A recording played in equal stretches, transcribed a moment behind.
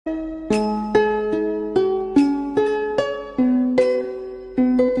Tomorrow,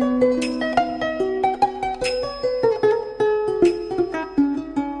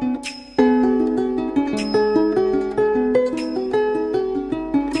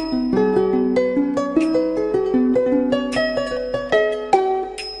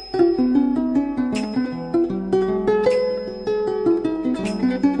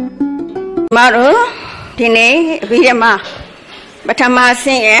 dinner, Vidama, Patama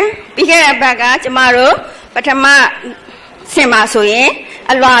sing, Pika Baga, tomorrow, Patama Sema Soye,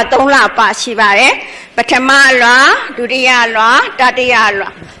 Alwa Tola Pashivare, Patama La, Duria La, Tatia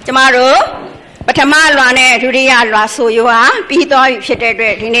La. Tomorrow, Patama Lane, Duria La Soyoa, Pito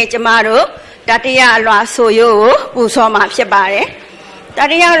Sheted, Dine tomorrow, Tatia La Soyo, Usoma Shabare,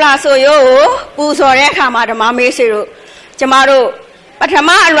 Tatia La Soyo, Usore Hamadama Mesiru, tomorrow.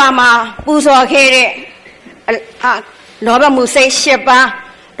 Patama Rama, Puzo Kere, Loba Musay Shepa,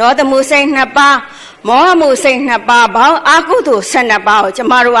 Loda Musay Napa, Moa Musay Napa, Akutu Senaba,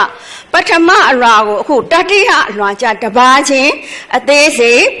 Jamarua, Patama Rago, who Tatia Laja Tabaji, a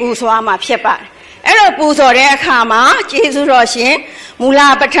daisy, Puzoama Shepa. Ero Puzo Rekama, Jesus Roshin,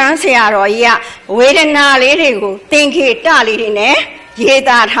 Mula Patansia Roya, Wedena Lady, Tinky Taline.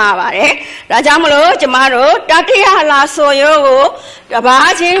 Yeda Havare, Rajamalo, Jamaro, Tatia La Soyo,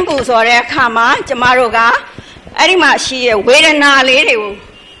 Tabajin Buzore Kama, Jamaroga, Arima she, Wedena Lady,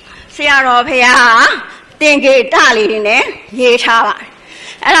 Siaro Pia, Tinky Taline, Yetava.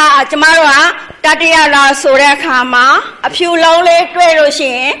 And Jamaroa, Tatia La Sore Kama, a few lonely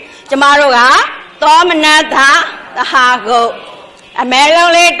Tredoshin, Jamaroga, Dominata, the Hago, a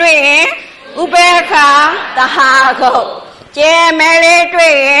melody dream, Ubeka, the Hago. Mary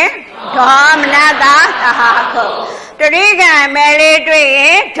Tree, Tom Nada, the Hago. The Riga Mary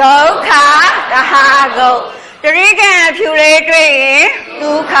Tree, Toka, the Hago. The Riga Pure Tree,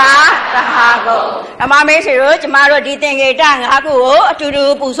 Luka, the Hago. A mammy Siruch, Maro Diting a Dang Hago, to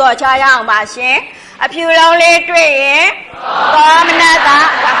do Puso Chaya Machine. A pure lonely tree, Tom Nada,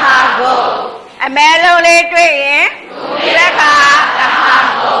 the Hago. A melody tree, Rebecca, the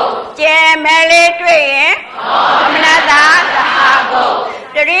Hago. Mary Tree, Tom Nada, the Hago.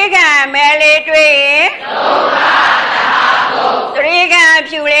 The Riga Mary Tree, the Riga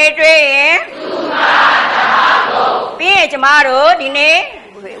Pure Tree, Be tomorrow, Dine,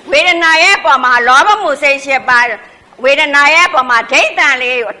 with a naya for my lava musician by with a naya for my date and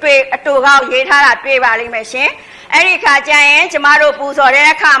to how you had a 3 valley machine. Erika Giant, tomorrow Puzo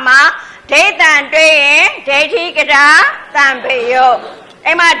Kama, date and train, date Tampeyo.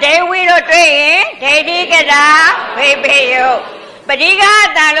 Emma day widow train, day Gada, Baby. Padiga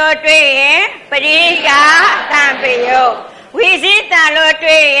Talo train, Padiga Tampeyo. We see Talo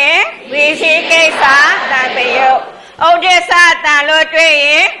train, we see Kesa Tampeyo. Odessa Talo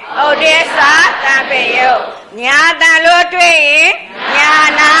train, Odessa Tampeyo. Nya Talo train,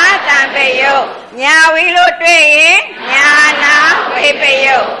 Nyana Tampeyo. Nya Willow train, Nyana Baby.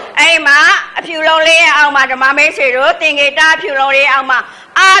 Emma, a few lonely Alma, the Mamma Zero, think it up, you lonely Alma.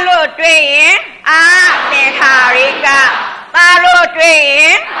 Alo train, Harika. Alo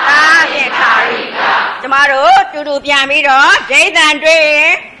train, Harika. Tomorrow, to do Piamiro, Jade and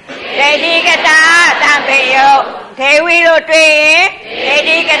train, Lady Gata, Tampeyo. They will train,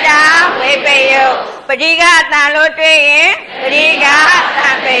 Lady Gata, Wepeyo. Padiga Talo train, Padiga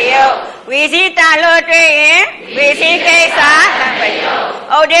Tampeyo. We see Talo train, we see Kesa Tampeyo.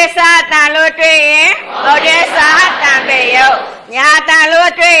 Odessa Talo train, Odessa Tampeyo. Nya Talo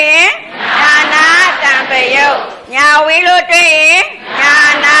train, Nyana Tampeyo. Nya Willow train,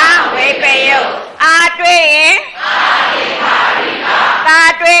 Nyana Wepeyo. A train, Ta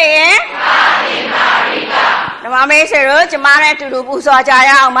train, the Mamma Zero, Jamana to do Busa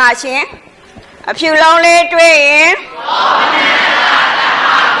Jaya machine. A few lonely train,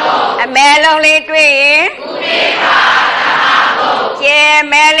 a melody train,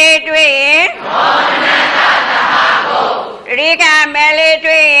 Melly train, Riga Melly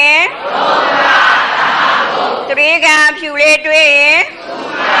train, Riga Pure train,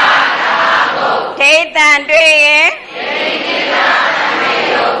 Tate and train,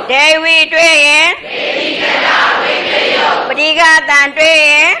 David train, Padiga and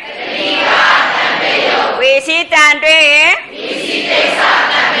train, we see and train,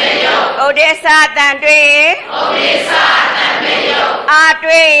 Odessa and train, A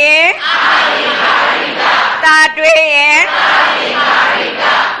train, Ta train,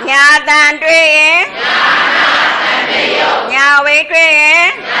 Nya and train, Nya we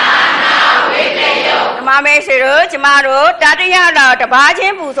train, Mamma Zero, Jamaro, Tatia, the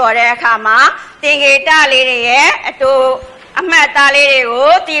Bajin Puzo Kama, think it a lady to အမှတ်သားလေးတွေ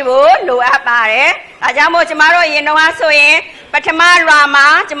ကိုသိဖို့လိုအပ်ပါတယ်။ဒါကြောင့်မို့ကျမတို့ရင်တော့ဆိုရင်ပထမလွာမှာ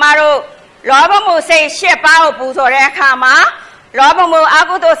ကျမတို့လောဘမှုစိတ်၈ပါးကိုပူဇော်တဲ့အခါမှာလောဘမှုအ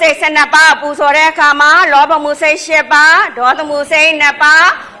ကုသိုလ်စိတ်12ပါးပူဇော်တဲ့အခါမှာလောဘမှုစိတ်၈ပါးဒေါသမှုစိတ်2ပါး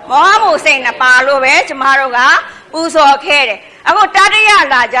မောဟမှုစိတ်2ပါးလို့ပဲကျမတို့ကပူဇော်ခဲ့တယ်အခုတတိယ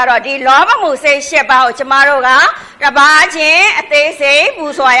လာကြတော့ဒီလောဘမှုစိတ်၈ပါးကိုကျမတို့ကတပါးချင်းအသေးစိတ်ပူ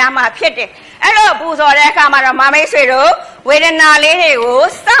ဇော်ရမှာဖြစ်တယ်အဲ့လိုပူဇော်တဲ့အခါမှာတော့မမိတ်ဆွေတို့ဝေဒနာလေးတွေကို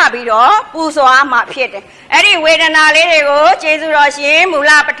စပြီးတော့ပူဇော်ရမှာဖြစ်တယ်အဲ့ဒီဝေဒနာလေးတွေကိုကျေးဇူးတော်ရှင်မူ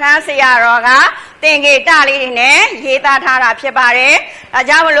လပဋ္ဌာန်းဆရာတော်ကသင်္ကေတလေးတွေနဲ့ရေးသားထားတာဖြစ်ပါတယ်ဒါ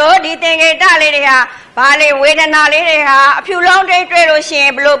ကြောင့်မလို့ဒီသင်္ကေတလေးတွေဟာဘာလေဝေဒနာလေးတွေဟာအဖြူလုံးတွေတွေ့လို့ရှိရ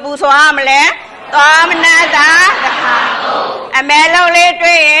င်ဘယ်လိုပူဇော်ရမလဲသောမနတတဟာအမဲလုံးလေး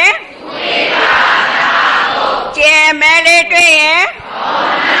တွေ့ရင်ဝေဒနာတဟာကျေမဲလေးတွေ့ရင်သော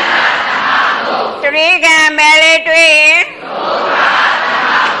မနတတရိကံမဲလေးတွေ့ရင်ဒုက္ခတ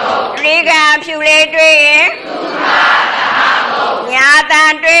ဟာတရိကံဖြူလေးတွေ့ရင်ဒုက္ခတဟာညာတ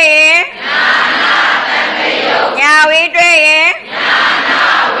န်တွေ့ရင်ညာနာတံပယုညာဝိတွေ့ရင်ညာနာ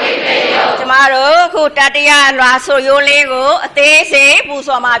ဝိပယုကျမတို့ခုတတိယလွာဆိုရိုးလေးကိုအသေးစိတ်ပူ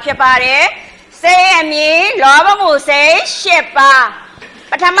ဇော်မှာဖြစ်ပါတယ်စိတ်အမြင်လောဘမှုစိတ်၈ပါး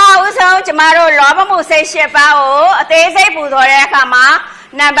ပထမဦးဆုံးကျမတို့လောဘမှုစိတ်၈ပါးကိုအသေးစိတ်ပူဇော်တဲ့အခါမှာ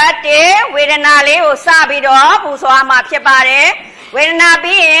နံပါတ်1ဝေဒနာလေးကိုစပြီးတော့ပူဇော်ရမှာဖြစ်ပါတယ်ဝေဒနာ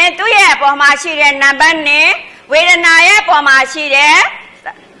ပြီးရင်သူ့ရဲ့အပေါ်မှာရှိတဲ့နံပါတ်2ဝေဒနာရဲ့အပေါ်မှာရှိတဲ့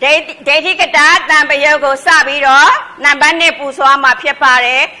ဒိဋ္ဌိကတတံပယုတ်ကိုစပြီးတော့နံပါတ်2ပူဇော်ရမှာဖြစ်ပါတ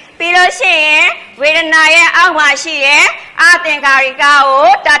ယ်ပြီးလို့ရှိရင်ဝေဒနာရဲ့အောက်မှာရှိတဲ့အသင်္ခါရိကကို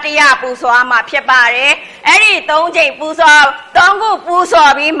တတိယပူဇော်ရမှာဖြစ်ပါတယ်အဲ့ဒီ3ချိန်ပူဇော်3ခုပူ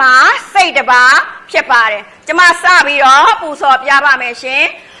ဇော်ပြီးမှစိတ်တစ်ပါးဖြစ်ပါတယ်ကျမစပြီးတော့ပူဇော်ပြပါမယ်ရှင်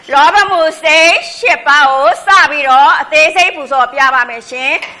လောဘမှုစိတ်၈ပါးကိုစပြီးတော့အသေးစိတ်ပူဇော်ပြပါမယ်ရှ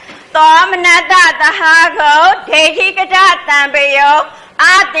င်သောမနတတဟာကိုဒိဋ္ဌိကတတံပယုတ်အ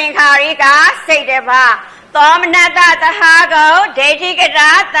သင်္ခါရိကစိတ်တစ်ပါးသောမနတတဟာကိုဒိဋ္ဌိကတ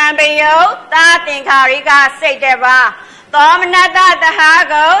တံပယုတ်သာသင်္ခါရိကစိတ်တစ်ပါးသောမနတတဟာ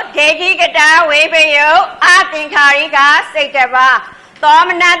ကိုဒိဋ္ဌိကတဝိပယုတ်အသင်္ခါရိကစိတ်တစ်ပါးသောမ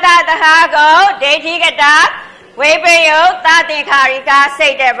နတတဟာကိုဒိဋ္ဌိကတဝိပယုတ်သာသင်္ခါရိကစိ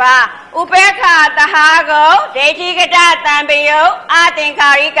တ်တစ်ပါးဥပေက္ခတဟာကိုဒိဋ္ဌိကတတံပယုတ်အသင်္ခါ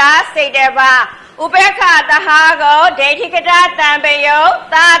ရိကစိတ်တစ်ပါးဥပေက္ခတဟာကိုဒိဋ္ဌိကတတံပယုတ်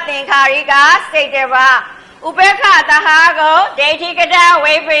သာသင်္ခါရိကစိတ်တစ်ပါးဥပေက္ခတဟာကိုဒိဋ္ဌိကတ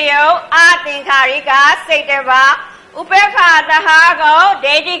ဝိပယုတ်အသင်္ခါရိကစိတ်တစ်ပါးဥပေက္ခတဟာကို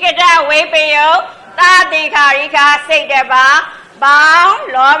ဒိဋ္ဌိကတဝိပယုတ်သာသင်္ခါရိကစိတ်တစ်ပါးပေါင်း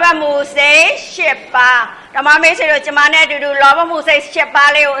လောဘမှုစိတ်၈ပါးဓမ္မမိတ်ဆွေတို့ကျမနဲ့အတူတူလောဘမှုစိတ်၈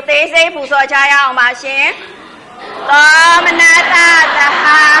ပါးလေးကိုအသေးစိတ်ပူဇော်ကြရအောင်ပါရှင်သောမနတတ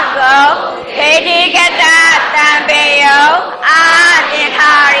ဟာကိုဒိဋ္ဌိကတတံပယုတ်အာသင်္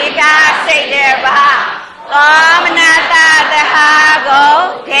ခါရိကစိတ်တစ်ပါးသောမနတတဟာကို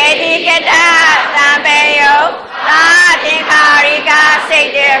ဒိဋ္ဌိကတတံပယုတ်အာသင်္ခါရိကစိတ်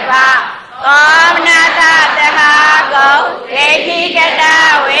တစ်ပါးသောမနတတဟာကိုဒိဋ္ဌိကတ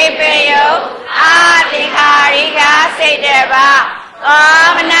ဝိပယုတ်အာသင်္ခါရိကစိတ်တစ်ပါးသော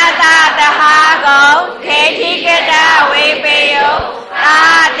မနတတဟာကိုဒိဋ္ဌိကတဝိပယုတ်အာ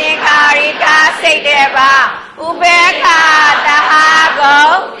သင်္ခါရိကစိတ်တစ်ပါးဥပေက္ခတဟာကို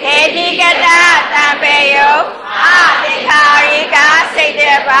ဒိဋ္ဌိကတတံပယုတ်အာသင်္ခါရိကစိတ်တ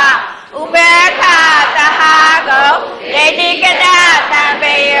စ်ပါးဥပေက္ခတဟာကိုဒိဋ္ဌိကတတံပ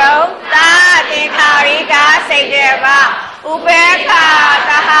ယုတ်သာသင်္ခါရိကစိတ်တစ်ပါးဥပေက္ခ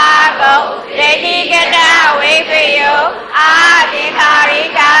တဟာကိုဒိဋ္ဌိကတဝိပယုတ်အာသင်္ခါရိ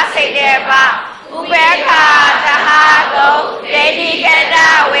ကစိတ်တစ်ပါးဥပေက္ခတဟာကိုဒိဋ္ဌိကတ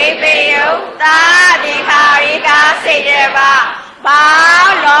ဝိပယုတ်သာသင်္ခါရိကစိတ်တစ်ပါးပေါ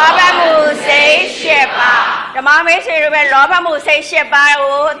င်းလောဘမှုစိတ်၈ပါးဓမ္မမိတ်ဆွေတို့ပဲလောဘမှုစိတ်၈ပါး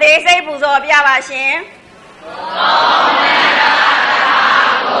ကိုအသေးစိတ်ပူဇော်ပြပါရှင်သောမနတတဟာ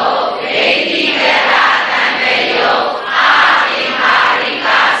ကိုဒိဋ္ဌိကတတံပယုတ်အာသင်္ခါရိက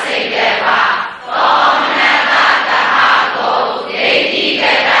စိတ်တစ်ပါးသောမနတတဟာကိုဒိဋ္ဌိက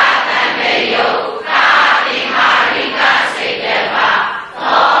တတံပယုတ်အာသင်္ခါရိကစိတ်တစ်ပါး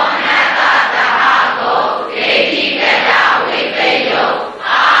သောမနတတဟာကိုဒိဋ္ဌိကတဝိပယုတ်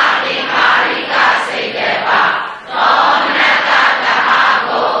အာသင်္ခါရိကစိတ်တစ်ပါးသောမနတတဟာ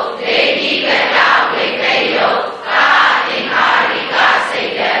ကိုဒိဋ္ဌိကတဝိပယုတ်အာသင်္ခါရိ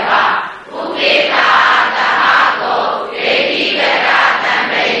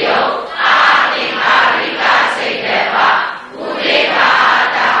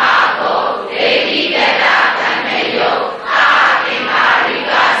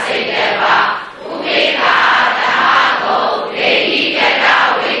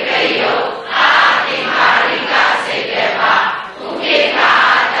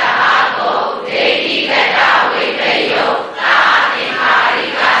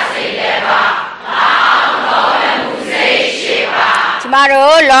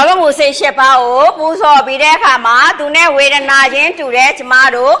တို့လောဘမှုစိတ်7ပါးကိုပူဇော်ပြီးတဲ့အခါမှာသူနဲ့ဝေဒနာချင်းတူတဲ့ကျမ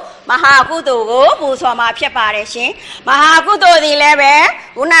တို့မဟာကုသိုလ်ကိုပူဇော်မှာဖြစ်ပါတယ်ရှင်မဟာကုသိုလ်ဒီလည်းပဲ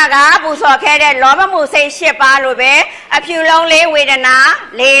ခုနကပူဇော်ခဲ့တဲ့လောဘမှုစိတ်7ပါးလိုပဲအဖြူလုံးလေးဝေဒနာ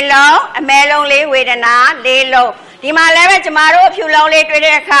4လုံးအမဲလုံးလေးဝေဒနာ4လုံးဒီမှာလည်းပဲကျမတို့အဖြူလုံးလေးတွေ့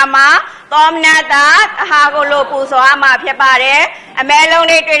တဲ့အခါမှာသောမနတသဟာကိုလို့ပူဇော်အမှာဖြစ်ပါတယ်အမဲလုံး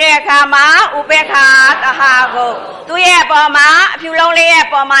လေးတွေ့တဲ့အခါမှာဥပေက္ခသဟာကိုသူ့ရဲ့အပေါ်မှာအဖြူလုံးလေးရဲ့အ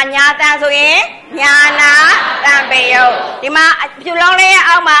ပေါ်မှာညာတန်ဆိုရင်ညာနာတံပေယုတ်ဒီမှာအဖြူလုံးလေးရဲ့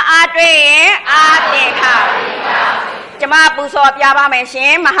အောက်မှာအာတွေ့ရင်အာတင်ခကျမပူဇော်ပြပါမယ်ရှ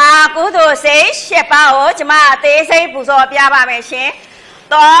င်မဟာကုသိုလ်စိတ်7ပါးကိုကျမအသေးစိတ်ပူဇော်ပြပါမယ်ရှင်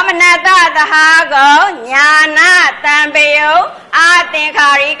သောမနတသဟာကိုညာနာတံပေယုတ်အာတင်ခါ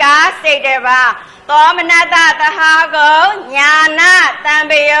ရိကစိတ်1ပါးသောမနတသဟာကိုညာနာတံ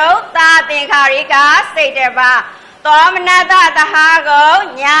ပေယုတ်သာတင်ခါရိကစိတ်1ပါးသောမနတသဟာကို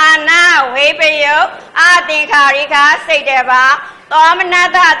ညာနာဝိပယုတ်အာတင်ခါရိကစိတ်1ပါးသောမန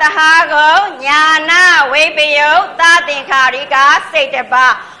တသဟာကိုညာနာဝိပယုတ်သာတင်ခါရိကစိတ်1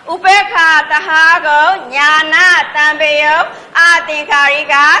ပါးဥပေက္ခသဟာကိုညာနာတံပေယုတ်အာတင်ခါရိ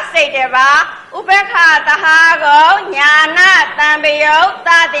ကစိတ်1ပါးဥပေက္ခသဟာကိုညာနာတံပေယုတ်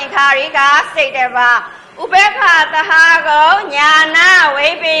သာတင်ခါရိကစိတ်1ပါးဥပေက္ခသဟာကိုညာနာဝိ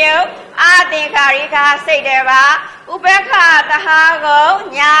ပယုတ်အာတင်ခါရိကစိတ်1ပါးဥပေက္ခသဟာကို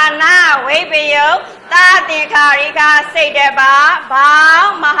ညာနာဝိပယုတ်သာတင်ခါရိကစိတ်1ပါးဘော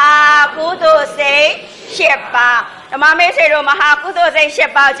င်းမဟာကုသိုလ်စိတ်7ပါးဓမ္မမေစေတို့မဟာကုသိုလ်စိတ်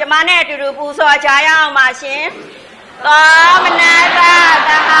7ပါးကျမနဲ့အတူတူပူဇော်ကြရအောင်ပါရှင်သောမနတသ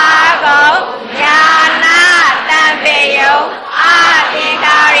ဟာကိုညာနာတံပေယုတ်အာတင်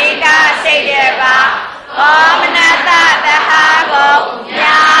ခါရိကစိတ်1ပါးသောမနတသဟာကို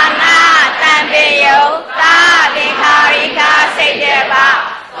ညာနာတံပေယုတ်သာတင်ခါရိကစိတ်1ပါး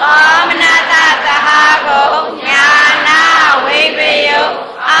သောမနတသဟာကိုညာနာဝိပယုတ်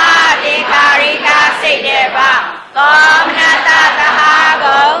အာတင်ခါရိကစိတ်1ပါးသောမနတသဟာ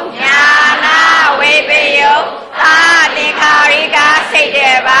ကိုညာနာဝိပယုတ်သာတင်ခါရိကစိတ်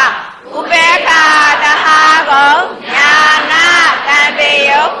1ပါးဥပေက္ခသဟာကိုညာနာတံပေ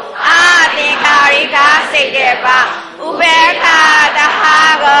ယုတ်အာတင်ခါရိကစိတ်1ပါးဥပေက္ခသဟာ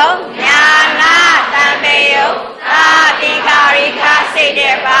ကိုညာနာတံပေယုတ်အာတင်ခါရိကစိတ်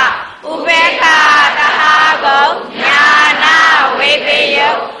1ပါးဥပေက္ခသဟာကိုညာနာဝိပ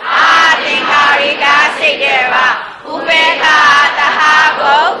ယုတ်အာတင်ခါရိကစိတ်1ပါးဥပေက္ခသဟာ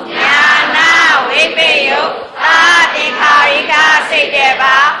ကိုညာနာဝိပယုတ်အာတင်ခါရိကစိတ်1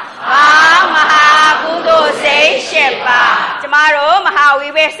ပါးဘောင်းမဟာကုသိုလ်စိတ်7ပါးကျမတို့မဟာဝိ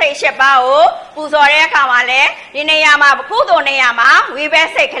ဘစိတ်7ပါးကိုပူဇော်တဲ့အခါမှာလည်းဒီနေရာမှာကုသိုလ်နေရာမှာဝိဘ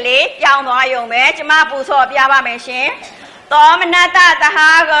စိတ်ကလေးပြောင်းသွားရုံပဲကျမပူဇော်ပြပါမယ်ရှင်သောမနတသဟာ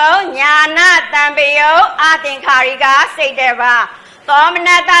ကိုညာနာတံပေယုတ်အာတင်ခါရိကစိတ်1ပါးသောမန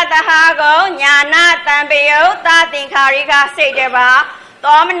တသဟာကိုညာနာတံပေယုတ်သာတင်ခါရိကစိတ်1ပါး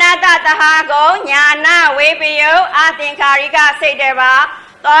သောမနတသဟာကိုညာနာဝိပယုတ်အာတင်ခါရိကစိတ်1ပါး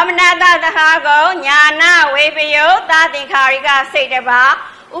သောမနတသဟာကိုညာနာဝိပယုတ်သာတင်ခါရိကစိတ်1ပါး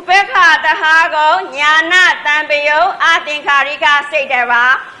ဥပေက္ခသဟာကိုညာနာတံပေယုတ်အာတင်ခါရိကစိတ်1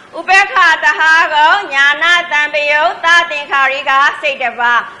ပါးဥပေက္ခသဟာကိုညာနာတံပေယုတ်သာတင်ခါရိကစိတ်1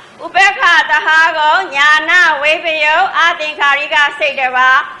ပါးဥပေက္ခသဟာကိုညာနာဝိပယုတ်အာတင်ခါရိကစိတ်1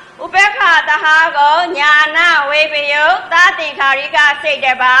ပါးဥပေက္ခသဟာကိုညာနာဝိပယုတ်သာတင်ခါရိကစိတ်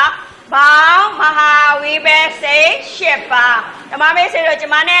1ပါးဘောင်းမဟာဝိဘစိတ်7ပါးဓမ္မမေစေတို့ကျ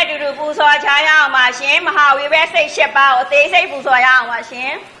မနဲ့အတူတူပူဇော်ချရအောင်ပါရှင်မဟာဝိဘစိတ်7ပါးကိုအသေးစိတ်ပူဇော်ရအောင်ပါရှ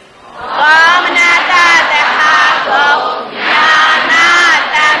င်သောမနတသဟာကိုညာနာ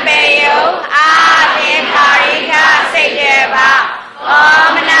တံပေယုတ်အာတင်ခါရိကစိတ်1ပါးသော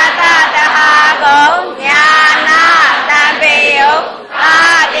မနတသဟာကိုညာနာတံပေယုတ်အာ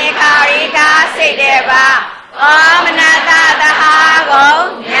တင်ခါရိကစိတ်1ပါးသောမနတသဟာကို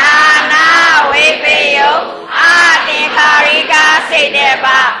ညာနာဝိပယုတ်အာတင်ခါရိကစိတ်1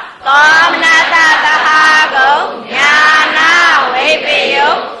ပါးသောမနတသဟာကိုညာနာဝိပယု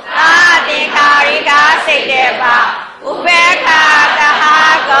တ်အာတင်ခါရိကစိတ်1ပါးဥပေက္ခသ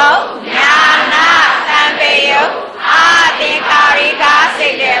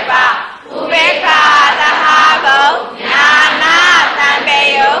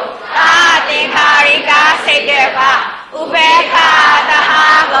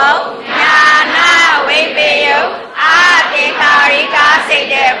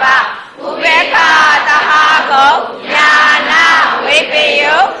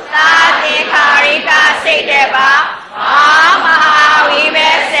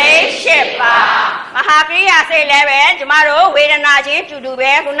စိတ်လည်းပဲကျမတို့ဝေဒနာချင်းတူတူ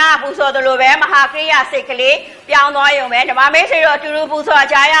ပဲခုနပူဇော်သလိုပဲမဟာကရိယာစိတ်ကလေးပြောင်းသွားရုံပဲဓမ္မမိတ်ဆွေတို့အတူတူပူဇော်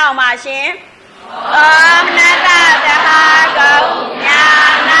ကြရအောင်ပါရှင်သောမနတသဟာကုံညာ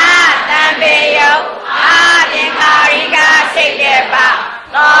နာတံပေယောအာသင်္ခါရိကစိတ်တဲ့ပါ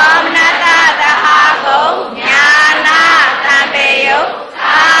သောမနတသဟာကုံညာနာတံပေယော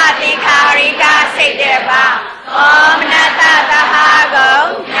အာသင်္ခါရိကစိတ်တဲ့ပါသောမနတသဟာကုံ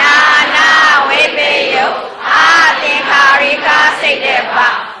ညာနာဝိပေယောအာသင်္ခါရိကစိတ်တဲ့ပါ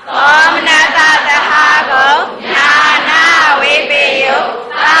သောမနတသဟာကုံညာနာဝိပေယော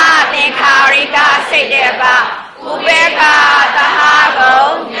အာသင်္ခါရိကစိတ်တဲ့ပါဥပေက္ခသဟာကုံ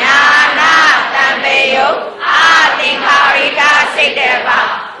ညာနာတံပေယောအာသင်္ခါရိကစိတ်တဲ့ပါ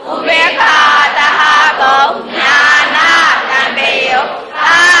ဥပေက္ခသဟာကုံညာနာတံပေယော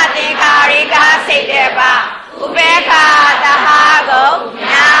အာသင်္ခါရိကစိတ်တဲ့ပါဥပေက္ခသဟာကုံ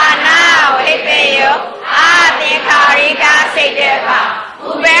ညာနာဝိပေယောအာသင်္ခါရိကစိတ်တဲ့ပါ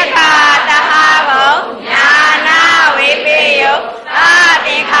ဥပေက္ခသဟာကုံညာနာဝိပေယောအာသ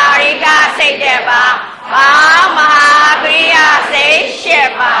င်္ခါရိကစိတ်တဲ့ပါဘာမဟာကရိယာစိတ်ရှစ်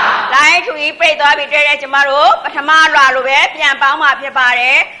ပါလိုက်ထူပြီးပြိတ်သွားပြီတဲ့ကျမတို့ပထမလွာလိုပဲပြန်ပေါင်းမှာဖြစ်ပါတ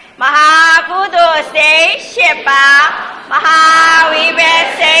ယ်မဟာကုသိုလ်စိတ်ရှစ်ပါမဟာဝိဘ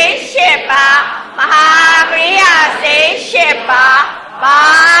စိတ်ရှစ်ပါမဟာကရိယာစိတ်ရှစ်ပါဘာ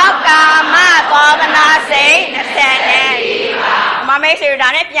ကာမသောကနာစိတ်24ပါမမေစေဒါ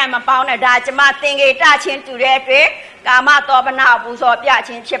နဲ့ပြန်မပေါင်းနဲ့ဒါကျမသင်္ကေတချင်းတူတဲ့အတွက်ကာမသောကနာပူဇော်ပြ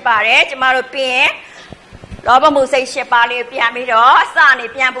ချင်းဖြစ်ပါတယ်ကျမတို့ပြီးရင်လောဘမှုစိတ်၈ပါးလေးပြန်ပြီးတော့အစနေ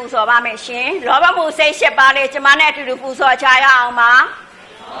ပြန်ပူဇော်ပါမယ်ရှင်လောဘမှုစိတ်၈ပါးလေးကျမနဲ့အတူတူပူဇော်ချရအောင်ပါ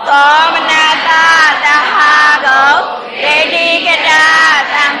သောမနတသဟာကုံဒေတိကတ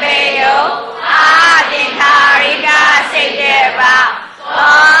သံပေယောအာသင်္ခါရိကစိတ်တဲ့ပါ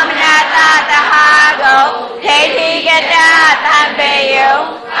သောမနတသဟာကုံဒေတိကတသံပေယော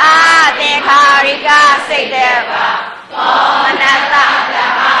အာသင်္ခါရိကစိတ်တဲ့ပါသောမနတသ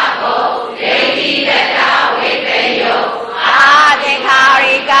ဟာကုံဒေတိကတဝိပေယောအာသင်္ခါ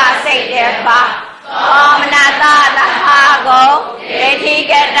ရိကစိတ်တဲ့ပါသောမနတသဟာကုံဒေတိ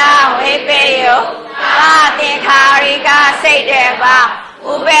ကတဝိပေယောအာသင်္ခါရိကစိတ်တဲ့ပါ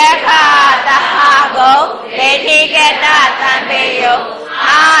ဥပေက္ခသဟာကုံဒေတိကတသံပေယော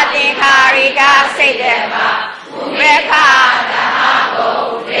အာသင်္ခါရိကစိတ်တဲ့ပါဥပေက္ခသဟာကုံ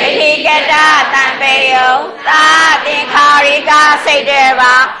ဒေတိကတသံပေယောအာသင်္ခါရိကစိတ်တဲ့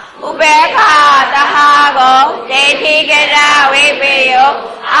ပါဥပေက္ခသဟာကုံဒေတိကတဝိပေယော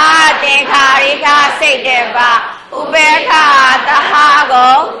အာသင်္ခါရိကစိတ်တဲ့ပါဥပေက္ခသဟာ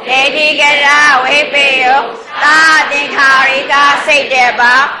ကုံဒေတိကတဝိပေယောအာသင်္ခါရိကစိတ်တဲ့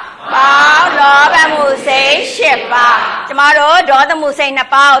ပါပေါင်းလောဘမှုစိတ်၈ပါးကျမတို့ဒေါသမှုစိတ်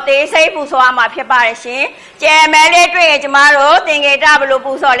2ပါးကိုသေးစိတ်ပူဇော်ရမှာဖြစ်ပါတယ်ရှင်ကျဲမဲလေးတွေ့ရင်ကျမတို့သင်္ကေတဘယ်လို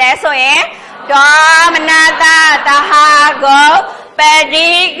ပူဇော်လဲဆိုရင်ဒေါမနတသဟာကုံပတိ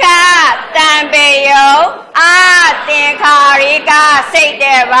ကတံပေယောအာသင်္ခါရိကစိတ်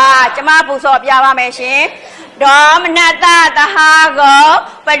တဲ့ပါကျမပူဇော်ပြပါမယ်ရှင်ဒေါမနတသဟာကုံ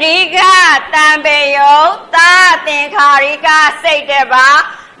ပတိကတံပေယောသာသင်္ခါရိကစိတ်တဲ့ပါ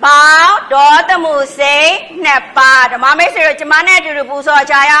ပေါင်းဒေါသမှုစိတ်2ပါးဓမ္မမိတ်ဆွေတို့ကျမနဲ့အတူတူပူဇော်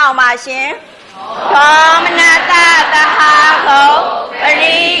ကြရအောင်ပါရှင်ဒေါမနတသဟာကုံပ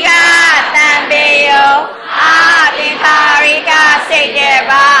တိကတံပေယောအာသင်္ခါရိကစိတ်တဲ့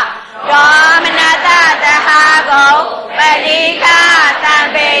ပါဒေါမနတသဟာကုံပတိကတံ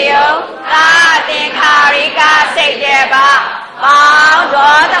ပေယောအာသင်္ခါရိကစိတ်တဲ့ပါပေါင်း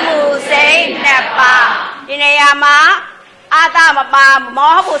ဒေါသမှုစိတ်2ပါးဒီနေရာမှာအာသမပါ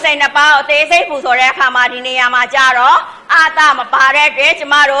မောဟမှုစိတ်2ပါးအသေးစိတ်ပူဇော်တဲ့အခါမှာဒီနေရာမှာကြတော့အာသမပါတဲ့အတွက်ကျ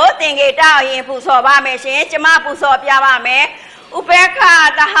မတို့သင်္ကေတအရင်ပူဇော်ပါမယ်ရှင်ကျမပူဇော်ပြပါမယ်ဥပေက္ခ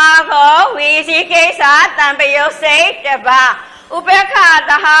သဟာကုံဝိသိကိစ္စတံပယုစိတ်1ပါးဥပေက္ခ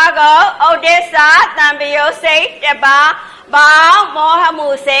သဟာကုံဩဒိစ္စတံပယုစိတ်1ပါးပေါင်းမောဟမှု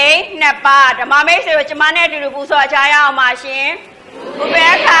စိတ်2ပါးဓမ္မမိတ်ဆွေတို့ကျမနဲ့အတူတူပူဇော်ကြရအောင်ပါရှင်ဥပေ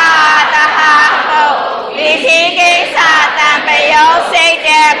က္ခသဟာကုံဝိသိကိစ္စတံပယုစိတ်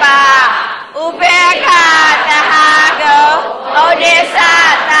1ပါးဥပေက္ခသဟာကုံဩဒိစ္စ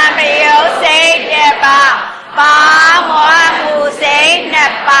တံပယုစိတ်1ပါးပေါင်းမောဟမှုစိတ်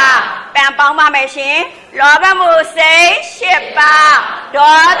2ပါးပြန်ပေါင်းပါမယ်ရှင်လောဘမှုစိတ်8ပါး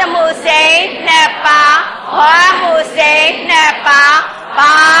ဒေါသမှုစိတ်2ပါးမောဟမှုစိတ်2ပါး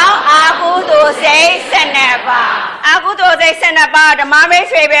ပေါင်းအာဟုတုစိတ်12ပါးအာဟုတုစိတ်12ပါးဓမ္မမိတ်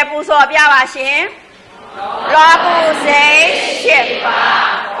ဆွေပဲပူဇော်ပြပါရှင်လောဘမှုစိတ်8ပါး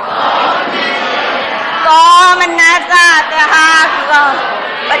သောမနတသဟာကုံ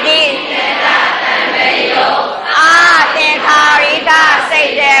ပတိကတံပေယော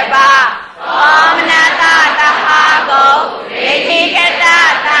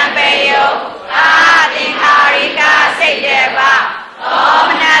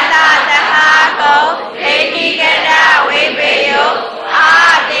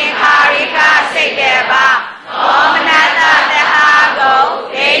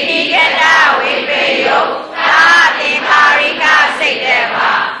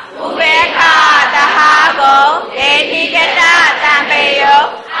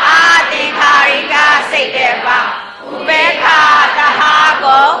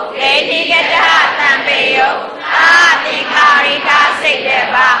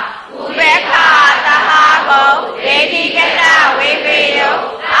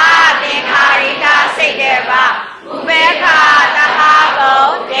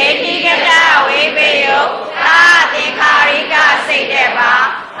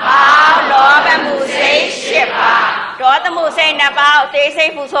တေးစိ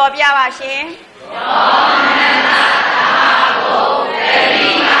တ်ပူဇော်ပြပါရှင်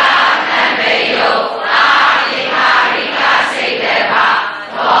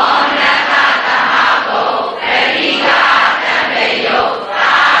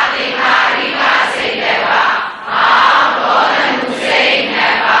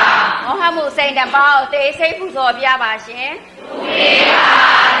စိတ်တပေါင်းတေးစိတ်ပူဇော်ပြပါရှင်ဥပိ္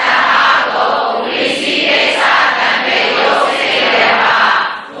ပာတမကိုဝိစီကိစ္စတံပေယုစိတ်တေပါ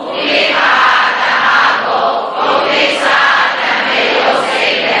ဥပိ္ပာတမကိုဘုကိစ္စတံပေယုစိ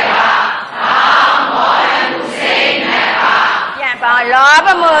တ်တေပါအာမောရမှုစိတ်နဲ့ပါပြန်ပါလောဘ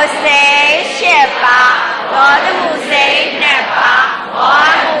မှုစိတ်ရှစ်ပါဒေါသမှုစိတ်နဲ့ပါမော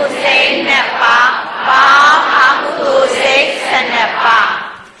ဟမှုစိတ်နဲ့ပါပေါင်းအမှုသူစိတ်12ပါ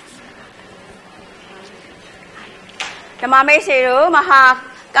ဓမ္မမိတ်ဆွေတို့မဟာ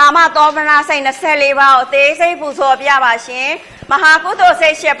ကာမသောမနာစိတ်24ပါးကိုအသေးစိတ်ပူဇော်ပြပါရှင်မဟာကုသိုလ်စိ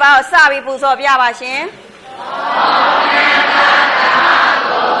တ်7ပါးကိုစပြီးပူဇော်ပြပါရှင်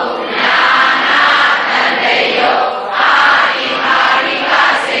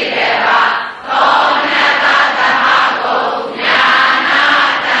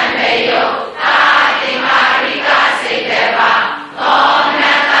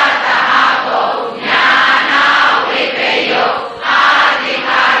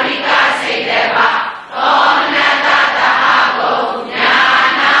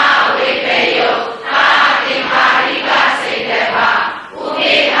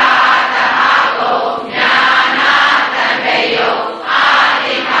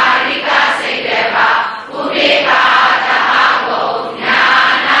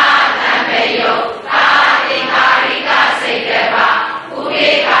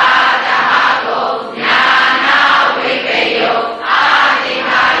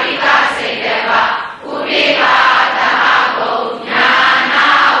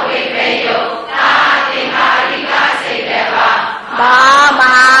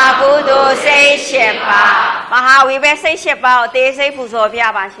မဟာဝိဘစိတ်7ပါးကိုအသေးစိတ်ပူဇော်ပြ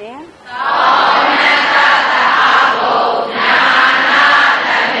ပါရှင်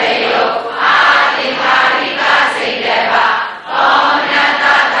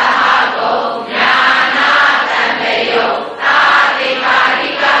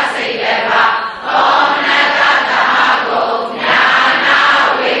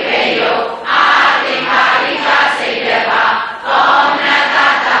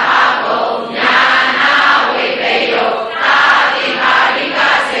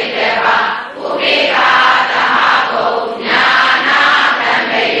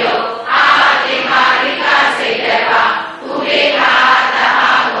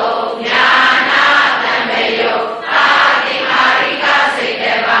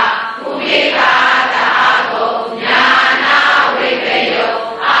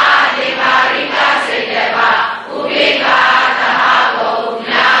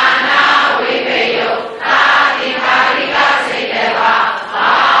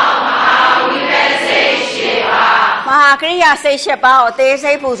ကရိယာစိတ်7ပါးကိုအသေး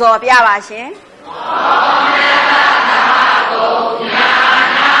စိတ်ပူဇော်ပြပါရှင်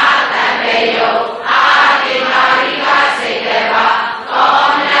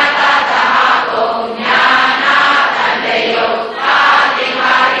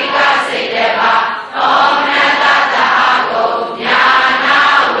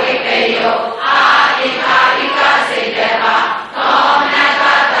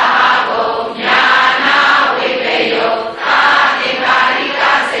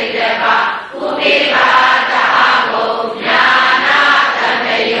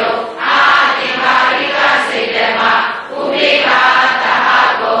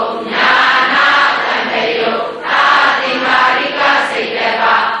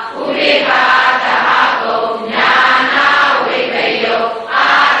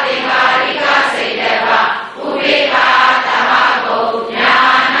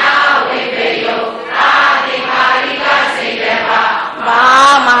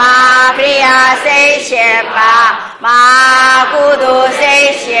မာကုသိုလ်စိတ်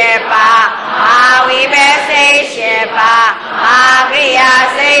7ပါးမာဝိဘစိတ်7ပါးမာကရိယာ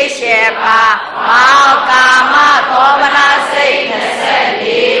စိတ်7ပါးမာကာမသောမနစိတ်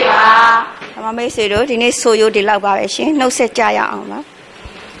24ပါးဓမ္မမိတ်ဆွေတို့ဒီနေ့ဆိုရိုးဒီလောက်ပါပဲရှင်နှုတ်ဆက်ကြရအောင်ပါ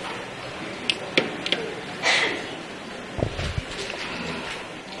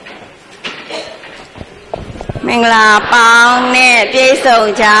မင်္ဂလာပေါင်းနဲ့ပြည့်စုံ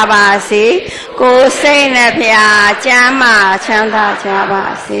ကြပါစေကိုယ်စိတ်နှဖျားကျမ်းမာချမ်းသာကြပါ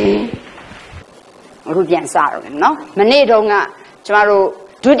စေအခုပြန်စတော့မယ်နော်မနေ့တုန်းကကျမတို့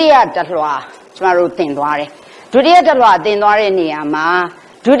ဒုတိယတလွှာကျမတို့သင်သွားတယ် ဒုတိယတစ်လွှာတင်သွားတဲ့နေရာမှာ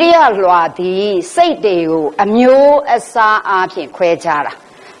ဒုတိယလွှာသည်စိတ်တွေကိုအမျိုးအစားအားဖြင့်ခွဲခြားတာ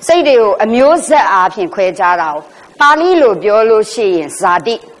စိတ်တွေကိုအမျိုးဆက်အားဖြင့်ခွဲခြားတာကိုပါဠိလိုပြောလို့ရှိရင်ဇာ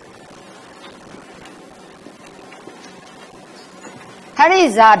တိအဲ့ဒီ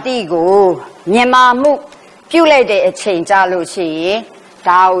ဇာတိကိုမြန်မာမှုပြုလိုက်တဲ့အချိန်ကြလို့ရှိရင်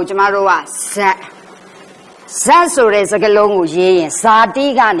ဒါကိုကျမတို့ကဇက်ဆိုတဲ့စကားလုံးကိုရေးရင်ဇာတိ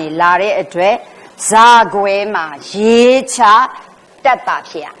ကနေလာတဲ့အတွက်ဇာကွဲမှာရေးချတက်တာ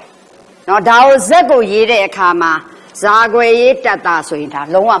ဖြစ်ရတယ်။နော်ဒါကိုဇက်ကိုရေးတဲ့အခါမှာဇာကွဲရေးတက်တာဆိုရင်ဒါ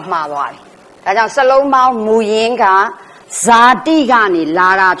လုံးဝမှားသွားတယ်။ဒါကြောင့်စလုံးပေါင်းမူရင်းကဇာတိကနေလာ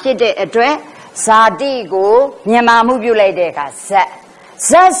တာဖြစ်တဲ့အတွက်ဇာတိကိုမြန်မာမှုပြုလိုက်တဲ့အခါဇ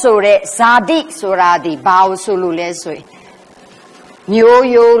က်ဆိုတဲ့ဇာတိဆိုတာဒီဘာလို့ဆိုလို့လဲဆိုရင်မျိုး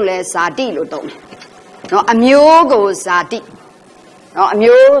ရိုးလဲဇာတိလို့သုံးတယ်နော်အမျိုးကိုဇာတိနော်အ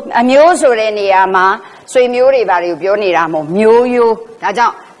မျိုးဆိုတဲ့နေရာမှာဆွေမျိုးတွေဘာတွေကိုပြောနေတာမဟုတ်မျိုးရိုးဒါကြော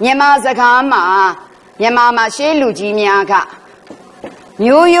င့်မြန်မာစကားမှာမြန်မာမှာရှေးလူကြီးများက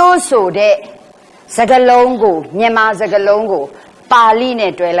မျိုးရိုးဆိုတဲ့စကားလုံးကိုမြန်မာစကားလုံးကိုပါဠိ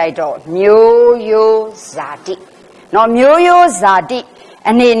နဲ့တွဲလိုက်တော့မျိုးရိုးဇာတိနော်မျိုးရိုးဇာတိ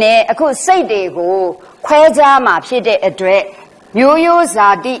အနေနဲ့အခုစိတ်တွေကိုခွဲခြားမှာဖြစ်တဲ့အတွက်မျိုးရိုးဇာ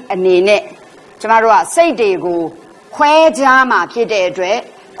တိအနေနဲ့ကျမတို့ကစိတ်တွေကိုခွဲခြားမှာဖြစ်တဲ့အတွက်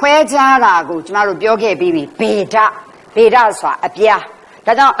ခွဲခြားတာကိုကျမတို့ပြောခဲ့ပြီးပြီဗေဒဆိုတာအပြား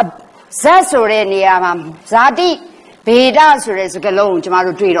ဒါကြောင့်ဇတ်ဆိုတဲ့နေရာမှာဇာတိဗေဒဆိုတဲ့စကားလုံးကိုကျမ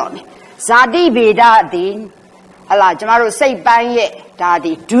တို့တွေ့တော့မယ်ဇာတိဗေဒသည်ဟလာကျမတို့စိတ်ပိုင်းရဲ့ဒါ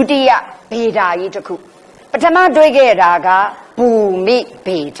ဒီဒုတိယဗေဒကြီးတစ်ခုပထမတွေ့ခဲ့တာကဘူမိ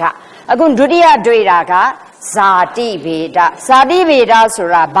ဗေဒအခုဒုတိယတွေ့တာကဇာတိဗေဒဆို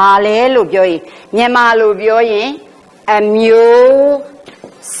တာဘာလဲလို့ပြောရင်မြန်မာလိုပြောရင်အမျိုး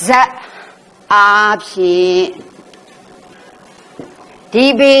ဇက်အားဖြင့်ဒီ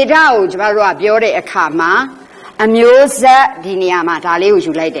ဗေဒကိုကျမတို့ကပြောတဲ့အခါမှာအမျိုးဇက်ဒီနေရာမှာဒါလေးကို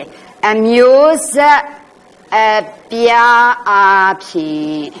ယူလိုက်တယ်အမျိုးဇက်အပြားအားဖြ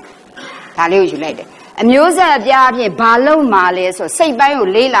င့်ဒါလေးကိုယူလိုက်တယ်အမျိုးဆက်အပြားဖြင့်ဘာလို့မှလဲဆိုစိတ်ပိုင်းကို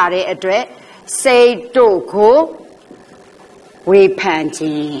လေးလာတဲ့အတွက်စိတ်တို့ကိုဝေဖန်ခြ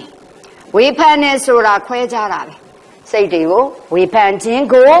င်းဝေဖန်နေဆိုတာခွဲခြားတာပဲစိတ်တွေကိုဝေဖန်ခြင်း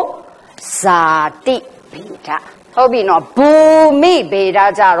ကိုဇာတိဗေဒဟုတ်ပြီနော်ဘူမိဗေဒ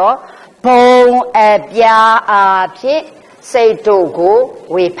ကြတော့ဘုံအပြားအားဖြင့်စိတ်တို့ကို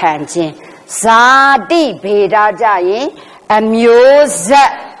ဝေဖန်ခြင်းဇာတိဗေဒကြရင်အမျိုးဆ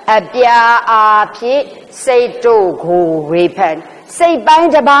က်အပြားအားဖြင့်စိတ်တို့ကိုဝေဖန်စိတ်ပိုင်း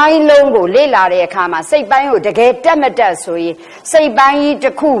တစ်ပိုင်းလုံးကိုလေ့လာတဲ့အခါမှာစိတ်ပိုင်းကိုတကယ်တက်မတက်ဆိုရင်စိတ်ပိုင်းကြီးတ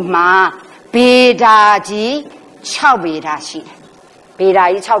စ်ခုမှာဗေဒကြီး6ဗေဒရှိတယ်ဗေဒ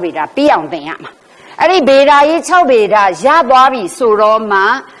ကြီး6ဗေဒပြီးအောင်သင်ရမှာအဲ့ဒီဗေဒကြီး6ဗေဒရသွားပြီဆိုတော့မှ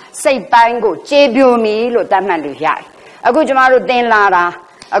စိတ်ပိုင်းကိုကျေပြိုမီလို့သတ်မှတ်လို့ရတယ်အခုကျမတို့သင်လာတာ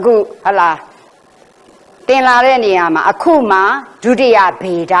အခုဟလာတင်လာတဲ့နေရာမှာအခုမှဒုတိယ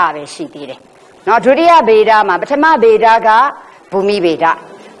ဗေဒပဲရှိသေးတယ်။နော်ဒုတိယဗေဒမှာပထမဗေဒကဘူမိဗေဒ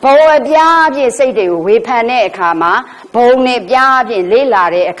ဘုံအပြားအဖြစ်စိတ်တွေကိုဝေဖန်တဲ့အခါမှာဘုံနဲ့ပြားအဖြစ်လေးလာ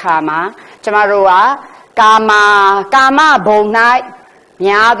တဲ့အခါမှာကျမတို့ကကာမဘုံ၌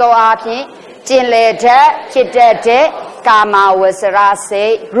များသောအားဖြင့်ကျင်လေတတ်ဖြစ်တတ်တဲ့ကာမဝဆရာစိ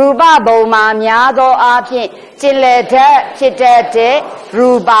တ်ရူပဘုံမှာများသောအားဖြင့်ကျင်လေတတ်ဖြစ်တတ်တဲ့ရူ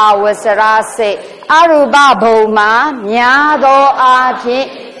ပဝဆရာစိတ်အရူပဘုံမှာများသောအားဖြင့်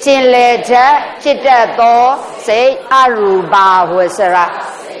ကျင်လေတတ်ဖြစ်တတ်သောစိတ်အရူပဝဆရာ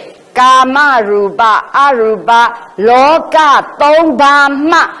ကာမရူပအရူပလောက၃ပါး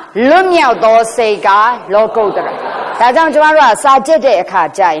မှလွတ်မြောက်သောစိတ်ကလောကုတ္တရာဒါကြောင့်ကျမတို့ကစာကြည့်တဲ့အခါ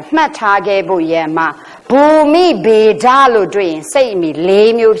ကျရင်မှတ်ထားခဲ့ဖို့ရမှာဘူမိဗေဒလို့တွေ့ရင်စိတ်အမိ၄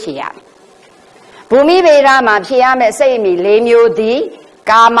မျိုးဖြစ်ရမယ်ဘူမိဗေဒမှာဖြစ်ရမယ်စိတ်အမိ၄မျိုးသည်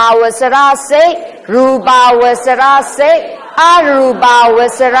ကာမဝဆရာစိတ်ရူပဝဆရာစိတ်အရူပဝ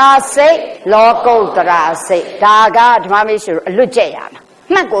ဆရာစိတ်လောကုတ္တရာစိတ်ဒါကဓမ္မမိတ်ဆွေတို့အလွတ်ကျက်ရမှာ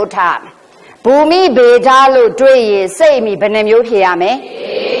မှတ်ကိုထားမယ်ဘူမိဗေဒလို့တွေ့ရင်စိတ်အမိဘယ်နှမျိုးဖြစ်ရမလဲ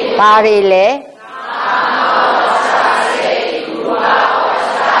ဘာတွေလဲ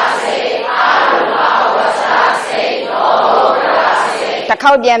တစ်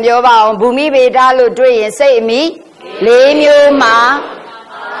ခေါက်ပြန်ပြောပါအောင်ဘူမိဗေဒလို့တွေ့ရင်စိတ်အမိ၄မျိုးမှာ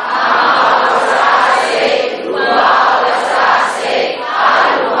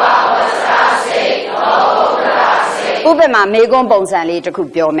ဥပမာမေကွန်းပုံစံလေးတစ်ခု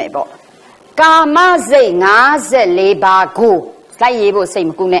ပြောမယ်ပေါ့ကာမစိတ်54ပါးကိုလိုက်ရေးဖို့စိတ်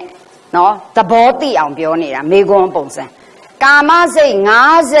မကူနဲ့နော်သဘောသိအောင်ပြောနေတာမေကွန်းပုံစံကာမစိတ်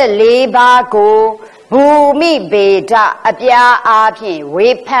54ပါးကို ဘူမိဗေဒအပြားအားဖြင့်ဝေ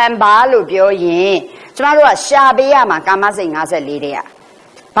ဖန်ပါလို့ပြောရင်ကျမတို့ကရှာပေးရမှာကာမစိတ်54တဲ့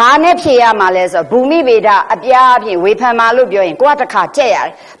။ဘာနဲ့ဖြေရမှာလဲဆိုဘူမိဗေဒအပြားအဖြစ်ဝေဖန်ပါလို့ပြောရင်ကိုကတစ်ခါကြက်ရတယ်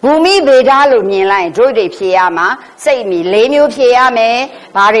။ဘူမိဗေဒလို့မြင်လိုက်ရင်တို့တွေဖြေရမှာစိတ်မီ၄မျိုးဖြေရမယ်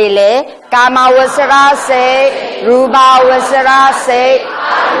။ဘာတွေလဲကာမဝဆရစိတ်ရူပဝဆရစိတ်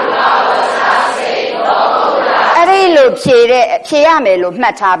အဲ့ဒီလိုဖြေရမယ်လို့မှ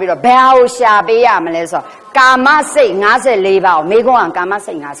တ်ထားပြီးတော့ဘယ်ဟာကိုရှာပေးရမလဲဆိုကာမစိတ်54ပါးကိုမိကုံးကကာမ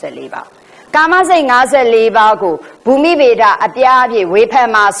စိတ်54ပါးကာမစိတ်54ပါးကိုဘူမိဗေဒအပြားအဖြစ်ဝေဖန်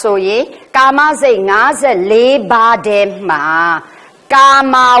မှာဆိုရင်ကာမစိတ်54ပါးတည်းမှာကာ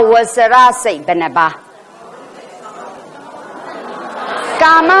မဝဆရစိတ်ဘယ်နှပါ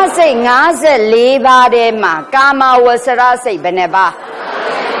ကာမစိတ်54ပါးတည်းမှာကာမဝဆရစိတ်ဘယ်နှပါ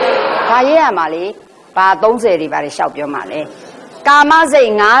ဘာရေးရမှာလဲဘာ30တွေပါလေရှောက်ပြောမှာလဲကာမစိ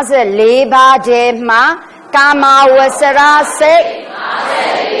တ်54ပါးတည်းမှာကာမဝဆရစိတ်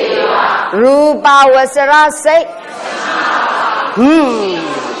ရူပဝဆရစိတ်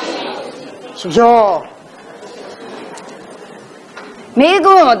ရောမိ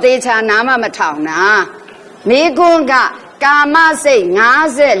ကုံတေချာနာမမထောင်နာမိကုံကကာမစိတ်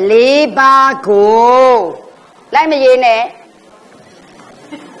54ပါးကိုလိုက်မရေးနဲ့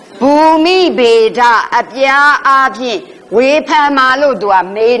ဘူမိဗေဒအပြားအားဖြင့်ဝေဖန်မာလို့သူက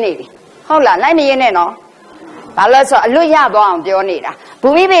မေးနေပြီဟုတ်လားလိုက်မရေးနဲ့နော်ဘာလို့ဆိုအလွတ်ရသွားအောင်ပြောနေတာဘူ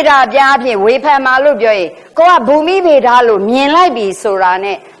မိဗေဒအပြားဖြင့်ဝေဖန်မာလို့ပြောရင်ကိုကဘူမိဗေဒလို့မြင်လိုက်ပြီဆိုတာ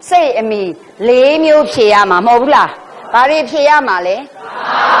နဲ့စိတ်အမိ၄မျိုးဖြေရမှာမဟုတ်ဘူးလားဘာတွေဖြေရမှာလဲ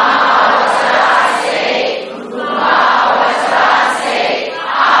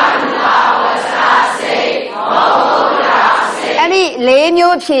အဲ့ဒီ၄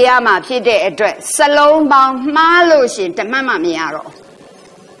မျိုးဖြေရမှာဖြစ်တဲ့အတွက်စလုံးပေါင်းမှားလို့ရှင်တမတ်မှမရတော့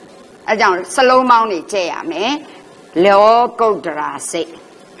အဲကြောင့်စလုံးပေါင်းတွေကျဲရမယ်လောကုတ္တရာစိတ်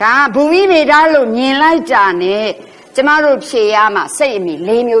ဒါဘူမိဗေဒလို့မြင်လိုက်တာနဲ့ကျမတို့ဖြေရမှာစိတ်အမိ၄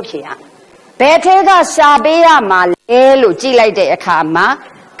မျိုးဖြေရဘယ်ထဲကရှာပေးရမှာလဲလို့ကြည့်လိုက်တဲ့အခါမှာ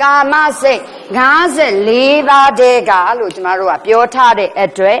ကာမစိတ်54ပါးတည်းကလို့ကျမတို့ကပြောထားတဲ့အ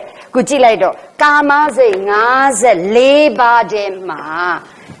တွက်ခုကြည့်လိုက်တော့ကာမစိတ်54ပါးတည်းမှာ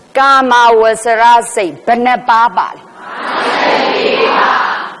ကာမဝဆရစိတ်ဘယ်နှပါးပါလဲ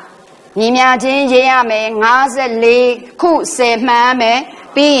ညီများချင်းရေးရမယ်54ခု10မှန်းမယ်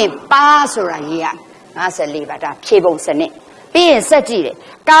ပြီးရင်ပါဆိုတာရေးရ54ပါဒါဖြေပုံစနစ်ပြီးရင်စက်ကြည့်တယ်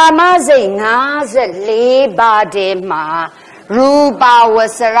ကာမစိတ်54ပါးတည်းမှာရူပဝ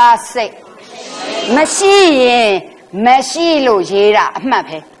ဆရစိတ်မရှိရင်မရှိလို့ရေးတာအမှတ်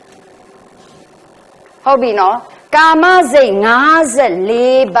ပဲဟုတ်ပြီနော်ကာမစိတ်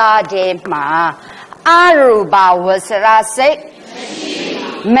54ပါးတည်းမှာအရူပဝဆရစိတ်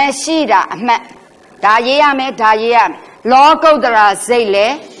မရှိတာအမှတ်ဒါရေးရမယ်ဒါရေးရမယ်လောကုတ္တရာစိတ်လ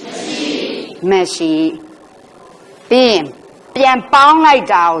ည်းမရှိပြီးရင်ပြန်ပေါင်းလိုက်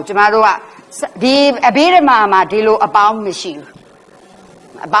တာကိုကျမတို့ကဒီအဘိဓမ္မာမှာဒီလိုအပေါင်းမရှိဘူး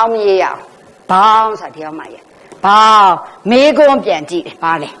အပေါင်းမရေးရအောင်ဘောင်းဆိုတာဒီအောင်မှရဘောင်းမေးခွန်းပြန်ကြည့်တယ်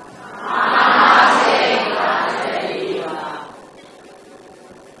ဘာလဲ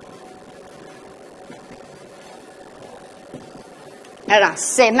အဲ့ဒါ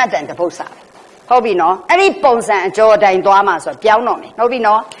10မှတ်တန်တပု္ပ္ပစာဟုတ်ပြီနော်အဲ့ဒီပုံစံအကျော်အတိုင်သွားမှာဆိုပြောင်းတော့မယ်ဟုတ်ပြီ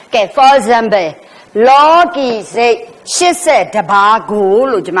နော်ကဲ for example လောကီစိတ်82ပါးကို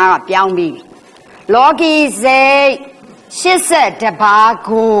လို့ကျွန်မကပြောင်းပြီးလောကီစိတ်82ပါး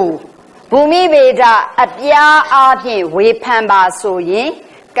ကိုဘူမိဗေဒအပြားအားဖြင့်ဝေဖန်ပါဆိုရင်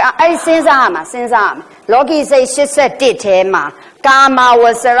အဲ့စဉ်းစားရမှာစဉ်းစားရမှာလောကီစိတ်81ထဲမှာကာမဝ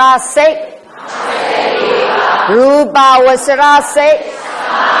ဆရစိတ်ရူပဝဆရစိတ်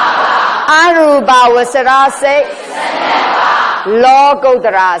အရူပဝဆရစိတ်လောကုတ္တ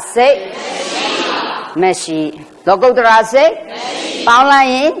ရာစိတ်မရှိလောကုတ္တရာစိတ်ပေါင်းလိုက်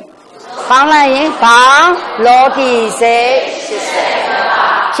ရင်ဘောင်းလောကီစိတ်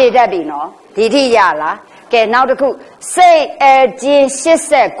80ဖြည့်တတ်ပြီနော်ဒီထိရလားကဲနောက်တစ်ခုစိတ်အကျဉ်း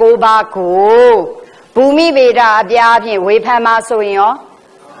89ပါးကိုဘူမိဗေဒအပြားဖြင့်ဝေဖန်ပါဆိုရင်ရော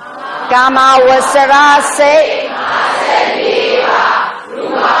ကာမဝဆရစိတ်54ပါးရူ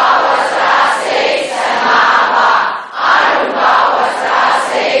ပဝဆရစိတ်15ပါးအရူပဝဆရ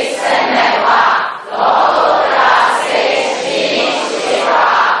စိတ်12ပါးလောကုတ္တရာစိတ်18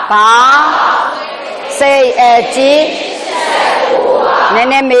ပါးဘာစိတ်အကျဉ်း89ပါးနည်း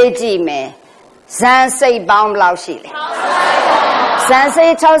နည်းမေးကြည့်မယ်ဇန်စိတ်ပေါင်းဘယ်လောက်ရှိလဲဇန်စိ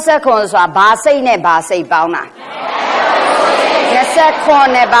တ်69ဆိုတာဘာစိတ်နဲ့ဘာစိတ်ပေါင်းတာ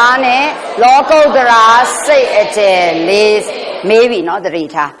29ပါးနဲ့လောကုတ္တရာစိတ်အကျယ်4မေးပြီနော်တတိ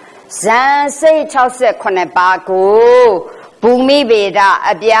ထား ဇန်စိတ်69ပါးကိုဘူမိဗေဒ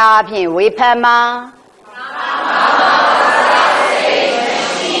အပြားဖြင့်ဝေဖန်မှာ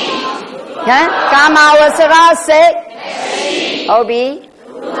ဟမ်ကာမဝဆရာစိတ်ဟုတ်ပြီ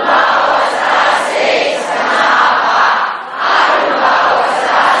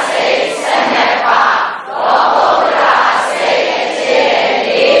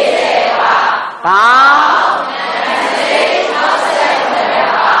ဘာ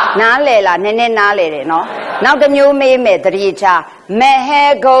နားလေလားနည်းနည်းနားလေတယ်နော်နောက်တစ်မျိုးမေးမယ်တတိချာမဟေ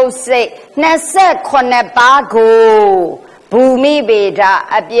ဂုတ်စိတ်28ပါးကိုဘူမိဗေဒ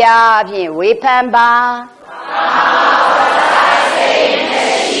အပြားဖြင့်ဝေဖန်ပါ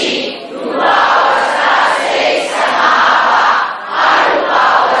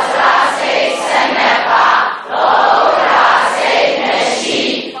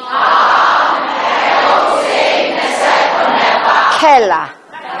ခဲလား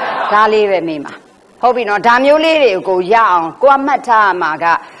ဒါလေးပဲမေးမှာဟုတ်ပြီနော်ဒါမျိုးလေးတွေကိုရအောင်ကိုအမှတ်ထားမှာက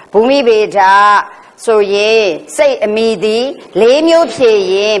ဘူမိဗေဒဆိုရင်စိတ်အမိသည်၄မျိုးဖြစ်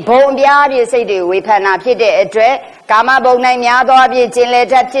ရင်ဘုံပြားပြည့်စိတ်တွေဝေဖန်တာဖြစ်တဲ့အတွက်ကာမဘုံ၌များသောအဖြစ်ကျင်လည်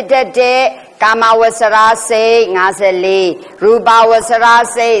တတ်ဖြစ်တတ်တဲ့ကာမဝဆရာစိတ်54ရူပဝဆရာ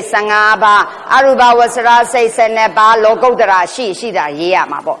စိတ်15ပါးအရူပဝဆရာစိတ်12ပါးလောကုတ္တရာရှိတာရေးရ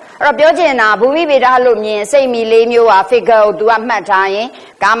မှာပေါ့အဲ့တော့ပြောချင်တာဘူမိဗေဒလို့မြင်စိတ်မီ၄မျိုးဟာ figure ကို तू ကမှတ်ထားရင်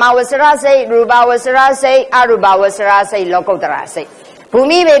ကာမဝဆရာစိတ်ရူပဝဆရာစိတ်အရူပဝဆရာစိတ်လောကုတ္တရာစိတ်ဘူ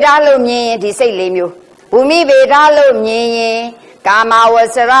မိဗေဒလို့မြင်ရင်ဒီစိတ်၄မျိုးဘူမိဗေဒလို့မြင်ရင်ကာမဝ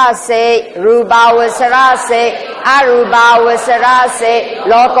ဆရာစိတ်ရူပဝဆရာစိတ်အရူပဝဆရာစိတ်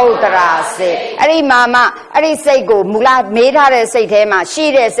လောကုတ္တရာစိတ်အဲ့ဒီမှာမှအဲ့ဒီစိတ်ကိုမူလမေးထားတဲ့စိတ်ထဲမှာရှိ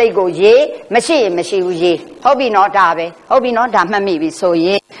တဲ့စိတ်ကိုရေးမရှိရင်မရှိဘူးရေးဟုတ်ပြီနော်ဒါပဲဟုတ်ပြီနော်ဒါမှတ်မိပြီဆိုရ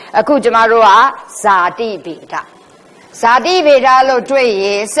င်အခုကျမတို့ကဇာတိဗေဒဇာတိဗေဒလို့တွေ့ရ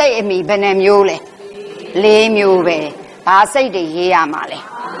င်စိတ်အမိဘယ်နှမျိုးလဲ၄မျိုးပဲဘာစိတ်တွေရေးရမှာလဲ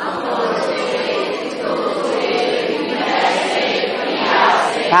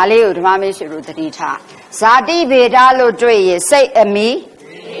ဒါလေးကိုဓမ္မမေရှိတို့တတိထားဇာတိဗေဒလို့တွေ့ရင်စိတ်အမိ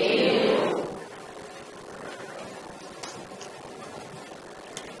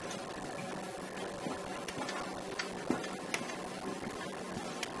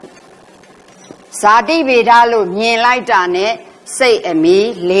ဇာတိဗေဒလို့မြင်လိုက်တာနဲ့စိတ်အမိ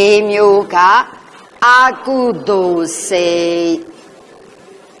၄မျိုးကအာကုသိုလ်စိတ်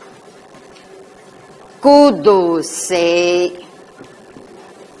ကုသိုလ်စိတ်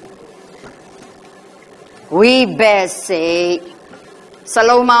ဝိဘက်စိတ်စ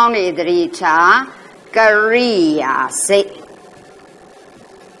လုံးပေါင်းနေတတိချာကရိယာစိတ်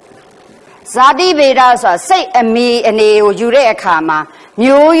ဇာတိဗေဒဆိုတာစိတ်အမိအနေကိုယူတဲ့အခါမှာ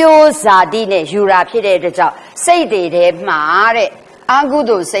မျိုးရိုးဇာတိနဲ့ယူတာဖြစ်တဲ့အတွက်ကြောင့်စိတ်တွေထဲမှာတဲ့အကု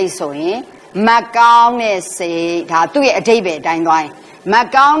သိုလ်စိတ်ဆိုရင်မကောင်းတဲ့စိတ်ဒါသူ့ရဲ့အဓိပ္ပာယ်အတိုင်းသွားရင်မ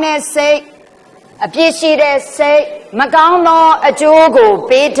ကောင်းတဲ့စိတ်အပြစ်ရှိတဲ့စိတ်မကောင်းသောအကျိုးကို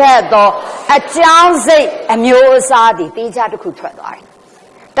ပေးတတ်သောအကြောင်းစိတ်အမျိုးအစားသည်တေးကြတစ်ခုထွက်သွားတယ်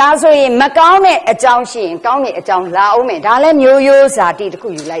။ဒါဆိုရင်မကောင်းတဲ့အကြောင်းရှိရင်ကောင်းတဲ့အကြောင်းလာအောင်မယ်ဒါလည်းမျိုးရိုးဇာတိတစ်ခု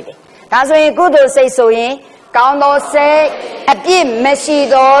ယူလိုက်တယ်။ဒါဆိုရင်ကုသိုလ်စိတ်ဆိုရင်ကောင်းသောစိတ်အပြစ်မရှိ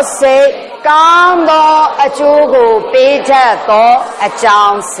သောစိတ်ကောင်းသောအကျိုးကိုပေးတတ်သောအကြော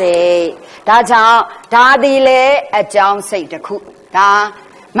င်းစိတ်ဒါကြောင့်ဒါသည်လည်းအကြောင်းစိတ်တစ်ခုဒါ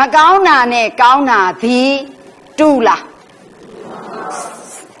မကောင်းတာနဲ့ကောင်းတာသည်တူလား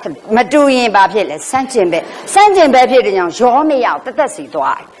မတူရင်ဘာဖြစ်လဲစန့်ကျင်ပဲဖြစ်တဲ့ကြောင့်ရောမရအောင်တက်စီ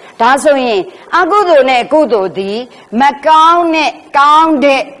သွားတယ်ဒါဆိုရင်အကုသိုလ်နဲ့ကုသိုလ်သည်မကောင်းနဲ့ကောင်း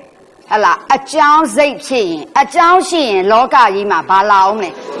တဲ့ဟလာအကြောင်းစိတ်ဖြစ်ရင်အကြောင်းရှိရင်လောကကြီးမှာဘာလာအောင်လဲ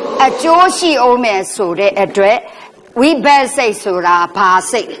အကျိုးရှိအောင်မယ်ဆိုတဲ့အတွက်ဝိဘတ်စိတ်ဆိုတာဘာ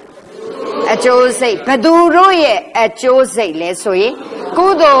စိတ်လဲအကျိုးစိတ်ဘသူတို့ရဲ့အကျိုးစိတ်လဲဆိုရင်ကု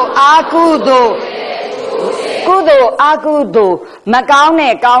သိုလ်အာကုသိုလ်အာကုသိုလ်မကောင်း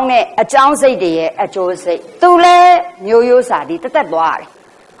တဲ့ကောင်းတဲ့အကြောင်းစိတ်တွေရဲ့အကျိုးစိတ်သူလဲမျိုးရိုးစာဒီတက်သွားတယ်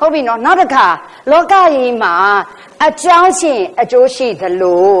ဟုတ်ပြီနော်နောက်တစ်ခါလောကကြီးမှာအကြောင်းရှိရင်အကျိုးရှိသ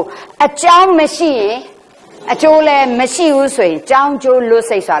လိုအကြောင်းမရှိရင်အကျိုးလည်းမရှိဘူးဆိုရင်ကြောင်းကျိုးလွတ်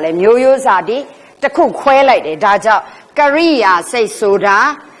စိတ်ဆိုတာလဲမျိုးရိုးစာဒီတစ်ခုခွဲလိုက်တယ်ဒါကြောင့်ကရိယာစိတ်ဆိုတာ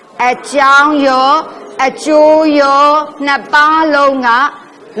အကြောင်းရောအကျိုးရောနှစ်ပါးလုံးက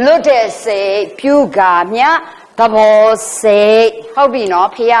လွတ်တဲ့စိတ်ပြုကာမြသဘောစိတ်ဟုတ်ပြီနော်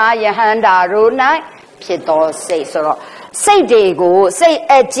ဖရာယဟန္တာတို့၌ဖြစ်သောစိတ်ဆိုတော့စိတ်တွေကိုစိတ်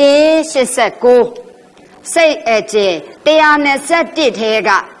အကျဉ်89စိတ်အကျဉ်121ထဲက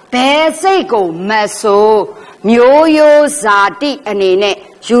ဘယ်စိတ်ကိုမဆိုမျိုးရိုးဇာတိအနေနဲ့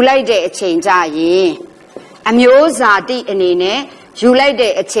ယူလိုက်တဲ့အချိန်ကြရင်အမျိုးဇာတိအနေနဲ့ ယူလိုက်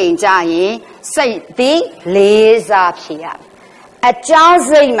တဲ့အချိန်ကြာရင်စိတ်သည်လေးစားဖြစ်ရအကြောင်း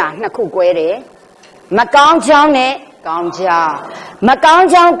စိတ်မှာနှစ်ခုကွဲတယ်မကောင်းချောင်းနဲ့ကောင်းချောင်းမကောင်း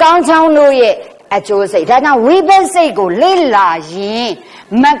ချောင်းကောင်းချောင်းတို့ရဲ့အကျိုးစိတ်ဒါကြောင့်ဝိဘတ်စိတ်ကိုလေ့လာရင်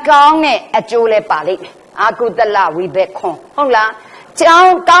မကောင်းတဲ့အကျိုးလည်းပါလိမ့်မယ်အာကုသလဝိဘတ်ခွန်ဟုတ်လားကြော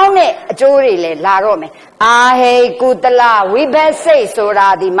င်းကောင်းတဲ့အကျိုးတွေလည်းလာတော့မယ်အာဟိကုသလဝိဘတ်စိတ်ဆိုတာ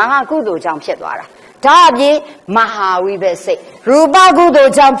ဒီမဟာကုသိုလ်ကြောင့်ဖြစ်သွားတာဒါအပြင်မဟာဝိဘတ်စိတ်ရူပကုသို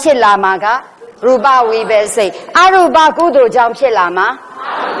လ်ကြောင့်ဖြစ်လာမှာကရူပဝိဘတ်စိတ်အရူပကုသိုလ်ကြောင့်ဖြစ်လာမှာ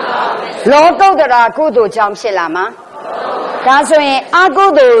လောကုတ္တရာကုသိုလ်ကြောင့်ဖြစ်လာမှာဒါဆိုရင်အကု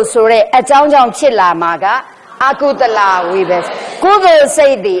သိုလ်ဆိုတဲ့အကြောင်းကြောင့်ဖြစ်လာမှာကအကုသလဝိဘတ်ကုသိုလ်စိ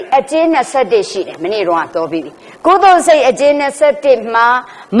တ်ဒီအကျဉ်း21ရှိတယ်မနေ့တော့ပြောပြီးပြီကုသိုလ်စိတ်အကျဉ်း21မှာ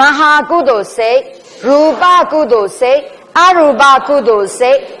မဟာကုသိုလ်စိတ်ရူပကုသိုလ်စိတ်အရူပကုသိုလ်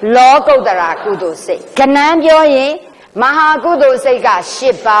စိတ်လောကုတ္တရာကုသိုလ်စိတ်ကဏ္ဍပြောရင်မဟာကုသိုလ်စိတ်က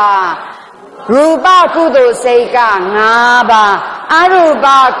10ပါးရူပကုသိုလ်စိတ်က5ပါးအရူပ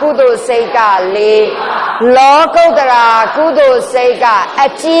ကုသိုလ်စိတ်က4လောကုတ္တရာကုသိုလ်စိတ်ကအ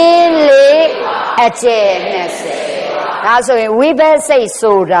ကျဉ်း4အကျယ်20ဒါဆိုရင်ဝိဘတ်စိတ်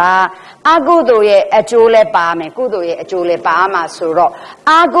ဆိုတာအကုသိုလ်ရဲ့အကျိုးလည်းပါမယ်ကုသိုလ်ရဲ့အကျိုးလည်းပါမှာဆိုတော့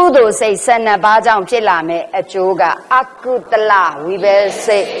အကုသိုလ်စိတ်12ပါးကြောင့်ဖြစ်လာမယ်အကျိုးကအကုသလဝိဘတ်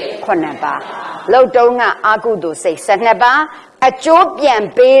စိတ်9ပါးလောက်တုံးကအကုသိုလ်စိတ်12ပါးအကျိုးပြန်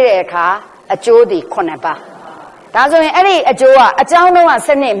ပေးတဲ့အခါအကျိုးဒီ9ပါးဒါဆိုရင်အဲ့ဒီအကျိုးကအကြောင်းတော့စ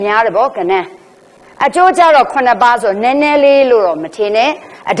နစ်များတယ်ဗောကနန်းအကျိုးကြတော့9ပါးဆိုနည်းနည်းလေးလို့တော့မထင်နဲ့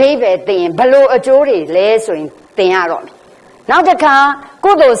အဓိပ္ပာယ်သိရင်ဘလို့အကျိုးတွေလဲဆိုရင်သင်ရတော့မယ်နောက်တစ်ခါ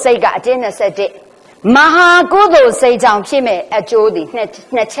ကုသိုလ်စိတ်ကအကျဉ်း21မဟာကုသိုလ်စိတ်ကြောင့်ဖြစ်မဲ့အကျိုးဒီနှ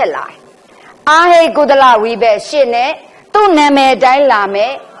စ်ချက်လာတယ်အာဟိကုသလဝိဘတ်8နဲ့သူ့နာမည်တိုင်းလာ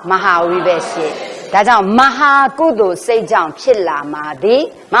မဲ့မဟာဝိဘတ်8ဒါကြောင့်မဟာကုသိုလ်စိတ်ကြောင့်ဖြစ်လာမှာဒီ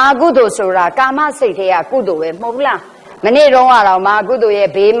မဟာကုသိုလ်ဆိုတာကာမစိတ်တွေကကုသိုလ်ပဲမဟုတ်လားမနေ့တော့မဟာကုသိုလ်ရဲ့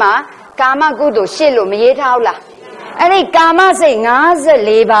ဘေးမှာကာမကုသိုလ်8လို့မရေးထားဘူးလားအဲ့ဒီကာမစိတ်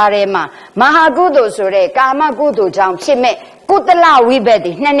54ပါးထဲမှာမဟာကုသိုလ်ဆိုတဲ့ကာမကုသိုလ်ကြောင့်ဖြစ်မဲ့ကုသလဝိဘတ်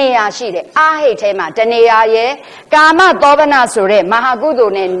ဒီ2နေရာရှိတယ်အာဟိတ်ထဲမှာ1နေရာရဲ့ကာမသောဘနာဆိုတဲ့မဟာကုသို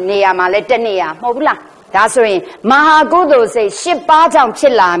လ်နဲ့နေရာမှာလည်း1နေရာမဟုတ်ဘူးလားဒါဆိုရင်မဟာကုသိုလ်စိတ်10ပါးကြောင့်ဖြ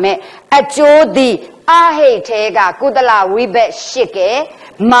စ်လာမဲ့အကျိုးသည်အာဟိတ်ထဲကကုသလဝိဘတ်8ကဲ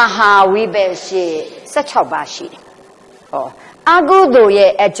မဟာဝိဘတ်8 16ပါးရှိတယ်ဟောအကုသိုလ်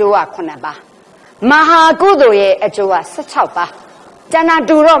ရဲ့အကျိုးက9ပါးမဟာကုသိုလ်ရဲ့အကျိုးက16ပါးကျန်တာ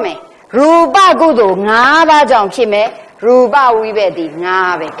တူတော့မယ်ရူပကုသိုလ်5ပါးကြောင့်ဖြစ်မဲ့ရူပဝိဘတ်ဒီ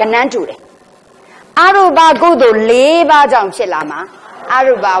5ပဲကဏ္ဍတူတယ်အရူပကုသိုလ်4ပါးကြောင့်ဖြစ်လာမှာအ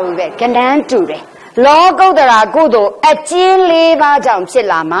ရူပဝိဘတ်ကဏ္ဍတူတယ်လောကုတ္တရာကုသိုလ်အကျဉ်း4ပါးကြောင့်ဖြစ်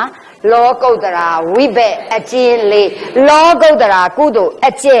လာမှာလောကုတ္တရာဝိဘတ်အကျဉ်း4လောကုတ္တရာကုသိုလ်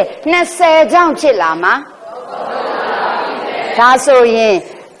အကျဉ်း20ကြောင့်ဖြစ်လာမှာဒါဆိုရင်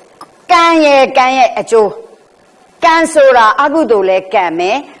ကံရဲ့အကျိုးကံဆိုတာအကုသိုလ်လဲကံမ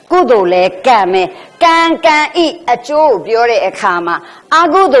ယ်ကုသိုလ်လဲကံမယ်ကံဤအကျိုးကိုပြောတဲ့အခါမှာအ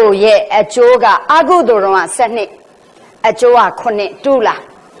ကုသိုလ်ရဲ့အကျိုးကအကုသိုလ်တော့12အကျိုးက9တူလား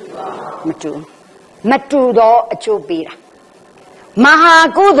မတူတော့အကျိုးပေးတာမဟာ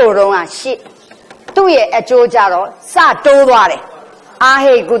ကုသိုလ်တော့8သူ့ရဲ့အကျိုးကြတော့စတိုးသွားတယ်အာ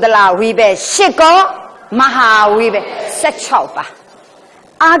ဟိကုသလဝိဘတ်8ကောမဟာဝိဘတ်16ပါ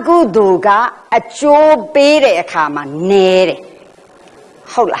အကုသိုလ်ကအကျိုးပေးတဲ့အခါမှာနည်းတယ်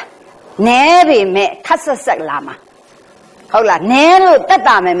ဟုတ်လားနည်းပေမဲ့ခက်ဆက်လာမှာဟုတ်လားနည်းလို့တက်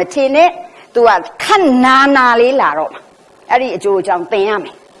တာမယ်မထင်နဲ့ तू ကခက်နာလေးလာတော့မှာအဲ့ဒီအကျိုးအကြောင်းသင်ရမ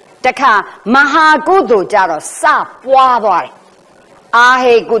ယ်တခါမဟာကုသိုလ်ကြတော့စပွားသွားတယ်အာ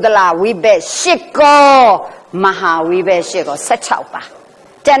ဟိကုသလဝိဘတ်8ကောမဟာဝိဘတ်8ကော16ပါ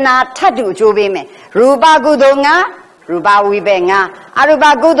တဏှာထပ်တူအကျိုးပေးမယ်ရူပကုသိုလ်9ရူပဝိဘတ်9အရူပ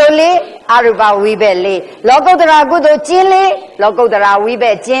ကုသိုလ်4အရူပဝိဘတ်4လောကုတ္တရာကုသိုလ်ကျင်း4လောကုတ္တရာဝိဘ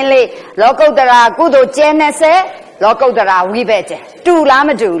တ်ကျင်း4လောကုတ္တရာကုသိုလ်ကျင်း20လောကုတ္တရာဝိဘတ်ကျင်းတူလားမ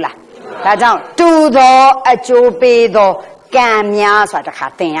တူလားဒါကြောင့်တူသောအကျိုးပေးသောကံများဆိုတာတစ်ခါ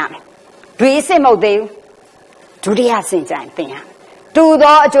သင်ရမယ်ဒွေစစ်မဟုတ်သေးဘူးဒုတိယဆင့်ကြရင်သင်ရမယ်တူ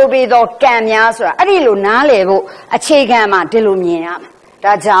သောအကျိုးပေးသောကံများဆိုတာအဲ့ဒီလိုနားလည်ဖို့အခြေခံမှာဒီလိုမြင်ရမယ်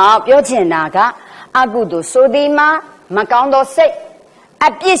ဒါကြောင့်ပြောချင်တာကအကုသိုလ်ဆိုသည်မှာမကောင်းသောစိတ်အ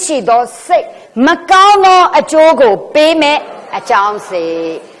ပြစ်ရှိသောစိတ်မကောင်းသောအကျိုးကိုပေးမဲ့အကြောင်းစိတ်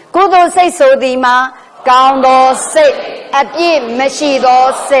ကုသိုလ်စိတ်ဆိုသည်မှာကောင်းသောစိတ်အပြစ်မရှိသော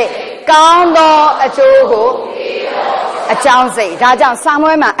စိတ်ကောင်းသောအကျိုးကိုအကြောင်းစိတ်ဒါကြောင့်စာ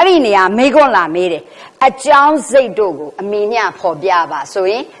မွေးမှာအဲ့ဒီနေရာမေးခွန်းလာမေးတယ်အကြောင်းစိတ်တို့ကိုအမိညဖော်ပြပါဆို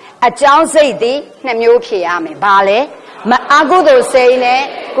ရင်အကြောင်းစိတ်သည်2မျိုးဖြစ်ရမယ်ဘာလဲ အာကုသိုလ်စိတ်နဲ့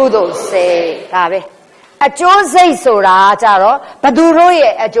ကုသိုလ်စိတ်ဒါပဲအကျိုးစိတ်ဆိုတာကြတော့ဘသူတို့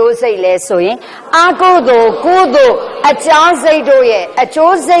ရဲ့အကျိုးစိတ်လဲဆိုရင်အာကုသိုလ်ကုသိုလ်အကြောင်းစိတ်တို့ရဲ့အ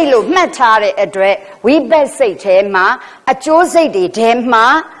ကျိုးစိတ်လို့မှတ်ထားတဲ့အတွက်ဝိဘတ်စိတ်ထဲမှာအကျိုးစိတ်တွေထဲမှာ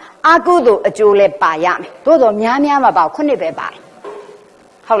အာကုသိုလ်အကျိုးလဲပါရမယ်သို့တော့များမပါခုနှစ်ပဲပါတယ်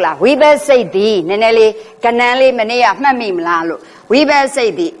ဟုတ်လားဝိဘတ်စိတ်ဒီနည်းနည်းလေးကဏ္ဍလေးမနေ့ကမှတ်မိမလားလို့ဝိဘတ်စိ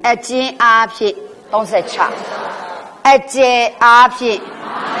တ်ဒီအကျဉ်းအားဖြင့်36အကျယ်အားဖြင့်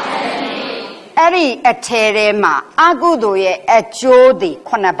အဲ့ဒီအထဲထဲမှာအာကုသိုလ်ရဲ့အကျိုးဒီ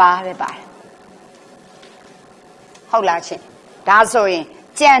9ပါးပဲပါတယ်ဟုတ်လားချင်းဒါဆိုရင်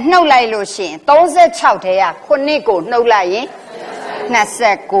ကြံနှုတ်လိုက်လို့ရှိရင်36ထဲက9ကိုနှုတ်လိုက်ရင်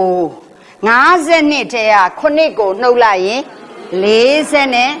29 52ထဲက9ကိုနှုတ်လိုက်ရင်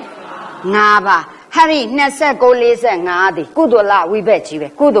45ပါဟာဒီ29 45ဒီကုသိုလ်ဝိဘတ်ကြီးပဲ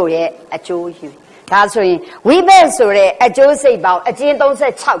ကုသိုလ်ရဲ့အကျိုးယူဒါဆိုရင်ဝိဘတ်ဆိုတဲ့အကျိုးစိတ်ပေါင်းအကျဉ်း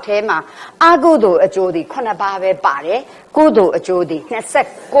36ထဲမှာအာကုသိုလ်အကျိုးဒီ9ပါးပဲပါတယ်ကုသိုလ်အကျိုးဒီ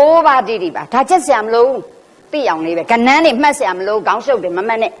29ပါးတိတိပါဒါချက်စရာမလိုသိအောင်လေးပဲကဏ္ဍနေမှတ်စရာမလိုခေါင်းရှုပ်တယ်မ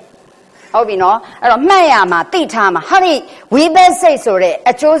မှတ်နဲ့ဟုတ်ပြီနော်အဲ့တော့မှတ်ရမှာသိထားမှာဟာဒီဝိဘတ်စိတ်ဆိုတဲ့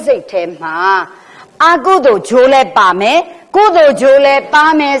အကျိုးစိတ်ထဲမှာအာကုသိုလ်ဂျိုးလဲပါမယ်ကုသိုလ်ဂျိုးလဲပါ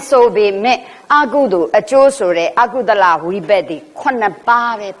မယ်ဆိုပေမဲ့အာကုသိုလ်အကျိုးဆိုတဲ့အကုသလဝိဘတ်ဒီ9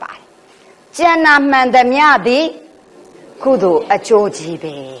ပါးပဲပါတယ်ကျန်နာမှန်သမျှသည်ကုသိုလ်အကျိုးကြီး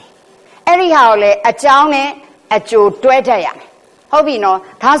ပဲအဲ့ဒီဟာကိုလေအကြောင်းနဲ့အကျိုးတွဲတတ်ရမယ်ဟုတ်ပြီနော်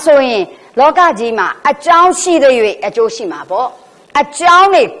ဒါဆိုရင်လောကကြီးမှာအကြောင်းရှိတဲ့၍အကျိုးရှိမှာပေါ့အကြောင်း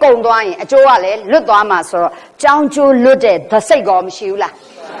တွေကုန်သွားရင်အကျိုးကလည်းလွတ်သွားမှာဆိုတော့ကြောင်းကျိုးလွတ်တဲ့သစိတ်ကောမရှိဘူးလား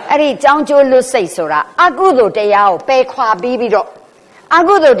အဲ့ဒီကြောင်းကျိုးလွတ်စိတ်ဆိုတာအကုသိုလ်တရားကိုပယ်ခွာပြီးတော့အ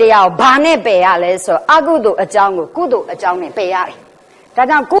ကုသိုလ်တရားကိုဘာနဲ့ပယ်ရလဲဆိုတော့အကုသိုလ်အကြောင်းကိုကုသိုလ်အကြောင်းနဲ့ပယ်ရတယ်ဒါ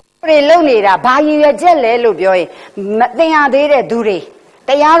ကြောင့်တွေလုံနေတာဘာရည်ရွယ်ချက်လဲလို့ပြောရင်မသိရသေးတဲ့သူတွေတ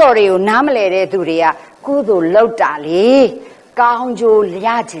ရားတော်တွေကိုနားမလည်တဲ့သူတွေကကုသိုလ်လုပ်တာလေကောင်းကျိုးရ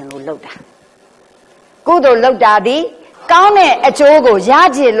ခြင်းလို့လုပ်တာကုသိုလ်လုပ်တာဒီကောင်းတဲ့အကျိုးကိုရ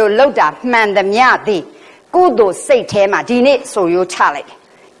ခြင်းလို့လုပ်တာမှန်သမျှသည်ကုသိုလ်စိတ်ထဲမှာဒီနေ့ဆိုရိုးချလိုက်တယ်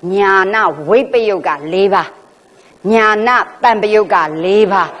ညာနာဝိပယုတ်က4ပါးညာနာတန်ပယုတ်က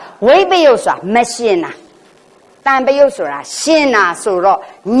4ပါးဝိပယုတ်ဆိုတာမရှင်းတာတန်ပယုတ်ဆိုတာရှင်းတာဆိုတော့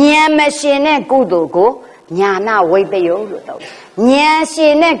ဉာဏ်မရှင်းတဲ့ကုသိုလ်ကိုညာနာဝိပယုတ်လို့သုံးဉာဏ်ရှ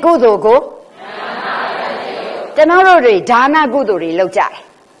င်းတဲ့ကုသိုလ်ကိုကျွန်တော်တို့တွေဒါနကုသိုလ်တွေလုပ်ကြတယ်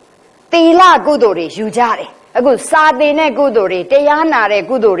သီလကုသိုလ်တွေယူကြတယ်အခုစာသင်တဲ့ကုသိုလ်တွေတရားနာတဲ့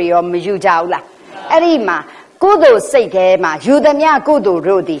ကုသိုလ်တွေရောမယူကြဘူးလားအဲ့ဒီမှာကုသိုလ်စိတ်ထဲမှာယူသမျှကုသိုလ်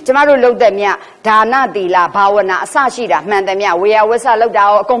တို့သည်ကျမတို့လုပ်သမျှဒါနသီလဘာဝနာအစရှိတာမှန်သမျှဝေယဝဆလုပ်တာ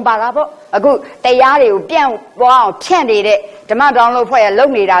ရောအကုန်ပါတာပေါ့အခုတရားတွေကိုပြန့်ပွားအောင်ဖြန့်နေတဲ့ဓမ္မတောင်းလို့ဖွဲ့ရလု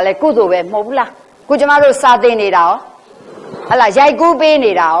ပ်နေတာလဲကုသိုလ်ပဲမဟုတ်ဘူးလားခုကျမတို့စာသင်နေတာရောဟလာရိုက်ကူးပေး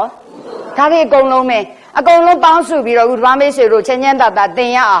နေတာရောဒါတွေအကုန်လုံးပဲအကုန်လုံးပေါင်းစုပြီးတော့ခုဓမ္မမေးဆွေတို့ချင်းချင်းသာသာသ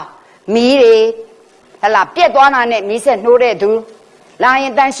င်ရအောင်မီးတွေဟလာပြက်သွားတာနဲ့မီးဆက်နှိုးတဲ့သူလာရ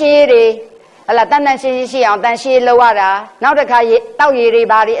င်တန်ရှင်းတွေဟလာတန်ရှင်းရှိအောင်တန်ရှင်းလောက်ရတာနောက်တစ်ခါတောက်ရည်တွေ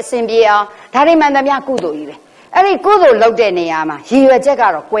ဘာတွေအစင်ပြေအောင်ဒါတွေမှန်သမျှကုသိုလ်ကြီးပဲအဲ့ဒီကုသိုလ်လုပ်တဲ့နေရာမှာရည်ရွယ်ချက်က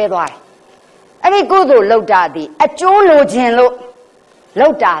တော့ကွဲသွားတယ်အဲ့ဒီကုသိုလ်လုပ်တာဒီအကျိုးလိုခြင်းလို့လု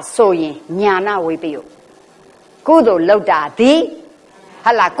ပ်တာဆိုရင်ညာနာဝိပယုတ်ကုသိုလ်လုပ်တာဒီဟ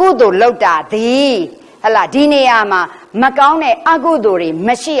လာကုသိုလ်လုပ်တာဒီဟလာဒီနေရာမှာမကောင်းတဲ့အကုသိုလ်တွေမ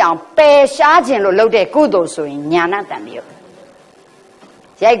ရှိအောင်ပယ်ရှားခြင်းလို့လုပ်တဲ့ကုသိုလ်ဆိုရင်ညာနာတန်ပယုတ်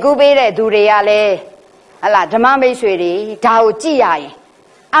ရိုက်ကူးပေးတဲ့သူတွေကလည်းဟလာဓမ္မမိတ်ဆွေတွေဒါကိုကြည့်ရရင်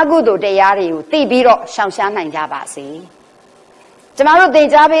အကုသိုလ်တရားတွေကိုသိပြီးတော့ရှောင်ရှားနိုင်ကြပါစေကျမတို့သင်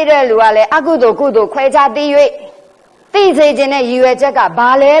ကြားပေးတဲ့လူကလည်းအကုသိုလ်ကုသိုလ်ခွဲခြားသိ၍သိစေခြင်းနဲ့ရည်ရွယ်ချက်ကဘာ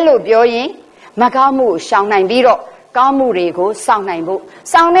လဲလို့ပြောရင်မကောင်းမှုကိုရှောင်နိုင်ပြီးတော့ကောင်းမှုတွေကိုစောင့်နိုင်ဖို့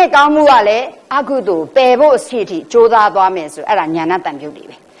စောင့်တဲ့ကောင်းမှုကလည်းအကုသိုလ်ပယ်ဖို့အစီအထိကြိုးစားသွားမယ်ဆိုအဲ့ဒါညာဏတန်ပြုတ်တွေ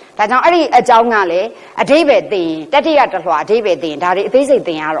ပဲဒါကြောင့်အဲ့ဒီအကြောင်းကလည်းအဓိပ္ပာယ်သိရင်တတိယတလွှာအဓိပ္ပာယ်သိရင်ဒါတွေအသေးစိတ်သ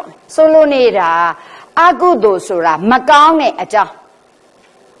င်ရတော့မယ်ဆိုလိုနေတာအကုသိုလ်ဆိုတာမကောင်းတဲ့အကြောင်း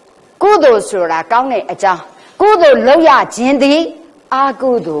ကုသိုလ်ဆိုတာကောင်းတဲ့အကြောင်းကုသိုလ်လုပ်ရခြင်းသည်အကု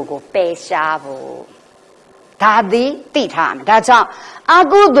သိုလ်ကိုပယ်ရှားဖို့ဒါသည်သိထားမယ်ဒါကြောင့်အ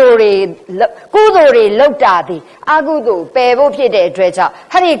ကုသိုလ်တွေလုပ်တာသည်အကုသိုလ်ပယ်ဖို့ဖြစ်တဲ့အတွက်ကြောင့်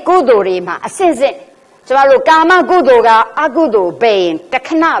အဲ့ဒီကုသိုလ်တွေမှာအစစ်စစ်ကျမတို့ကာမကုသိုလ်ကအကုသိုလ်ပယ်ရင်တခ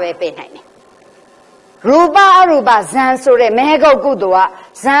ဏပဲပယ်နိုင်တယ်ရူပအရူပဇံဆိုတဲ့မေဂုတ်ကုသိုလ်က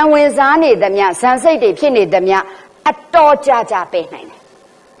ဇံဝင်စားနေသမျှဇံစိတ်တွေဖြစ်နေသမျှအတော်ကြာကြာပယ်နိုင်တယ်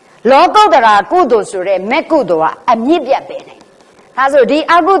လောကုတ္တရာကုသိုလ်ဆိုတဲ့မေကုသိုလ်ကအမြင့်ပြတ်ပယ်နိုင်တယ်ဒါဆိုဒီ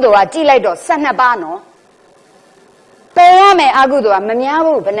အကုသိုလ်ကကြည့်လိုက်တော့12ပါးနော်ပယ်ရမယ်အကုသိုလ်ကမများ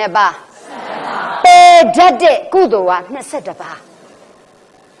ဘူးဘယ်နှပါပယ် date kudo wa nesetaba.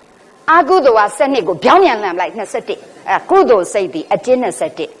 Agudo wa senigo, Bian like neseti. Kudo say the a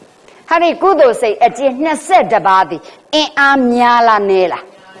geneseti. Harry kudo say a genesetaba in amyala nela.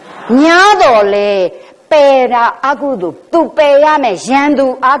 Nyado le pera agudo, tu peyame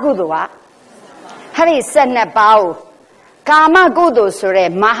jandu agudoa. Harry senne bao. Kama gudo sure,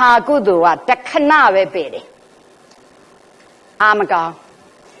 maha gudoa, takanawe pere. Amaga.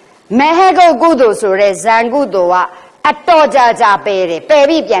 Mehego gudo sure, zangudoa, atoja pere,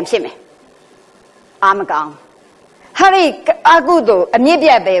 baby biamshime. Amaga. Harry agudo,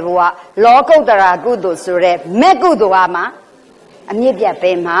 amibia bewa, loco dara gudo sure, megudoama, amibia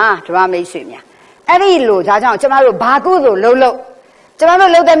bema, drama shimia. Every lo, Jamaro, bagudo, lolo. Jamaro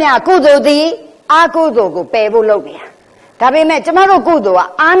lodamia, gudo di, agudo go, bebo lobia. Tabi me, Jamaro gudo,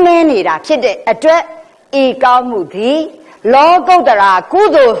 amenira, kid, a dread, e galmudi, logo dara,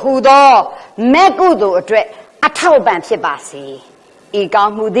 gudo, hudo, megudo, a dread, a tauban pibasi. E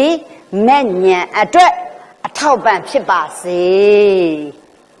galmudi, menya, a dread, a tauban pibasi.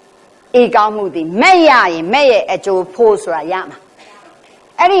 E galmudi, maya, maya, a jo posra yama.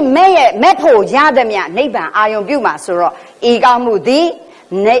 Any mayor, mepo, yadamia, neighbor, iron buma, soro, egamudi,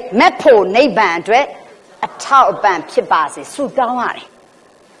 mepo, neighbor, dread, a tau band, pibasi, sudawari.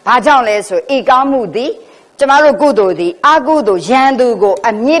 Pajan leso, egamudi, Jamaro gudo, the agudo, yandugo,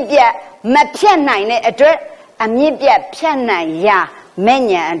 a mibia, mepianine, a dread, a mibia, piana, ya,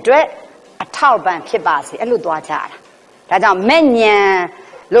 menya, and dread, a tau band, pibasi, a ludwajara. Tadam menya,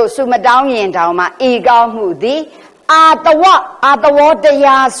 lo sumadown and dama, egamudi. Atawa de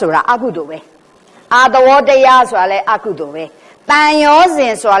yasura, agudowe. Atawa de yaswale, agudowe. Tanyos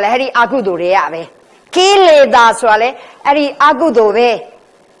in swale, heri agudoreave. Kile da swale, heri agudowe.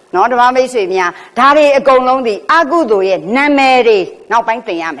 Not one way swimia, Tari a golong the agudoye, nameri, now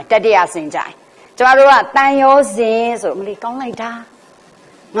painting yam, Tadia Sinjai. Jarua, Tanyos in, so Milicon like that.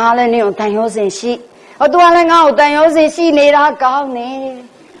 Nalani, Tanyos in she. Or do I know Tanyos in she need a gown?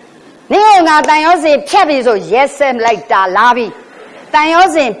 Nina Tanyos Chabizo, yes, like da lavi.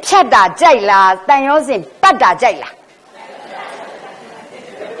 Tanyos in Chada Jaila, Tanyos in Pada Jaila.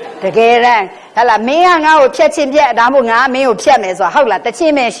 The Garan, Ella Mea now Chetchim yet, Amunga, Meo Chemes or Howla, the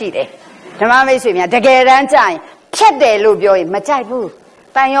Chime Shide. The Mamma Swimia, the Garan Jai, Chet de Lubio, Machabu.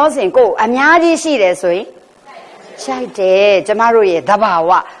 Tanyos in go, Amyadi Shide, so Chide, Jamaru,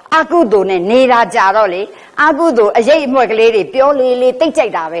 Dabawa, Agudo, Nera Jaroli, Agudo, a jay more lady, purely take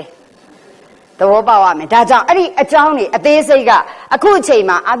Jadawe. The Wobawame, Daja, a Johnny, a Desiga, a cool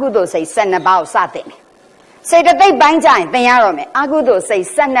chama, Agudo say, send about Satin. Say that they bind giant, they are me. Agudo say,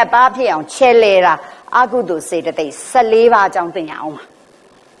 send about here on Chelera. Agudo say that they saliva jumping out.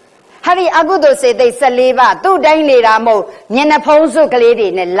 Harry Agudo say they saliva, 2 days later, mo, Yenapozo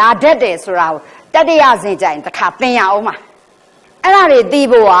Glady, and La Dede Surrow, Daddy Azijan, the Captain Oma. And I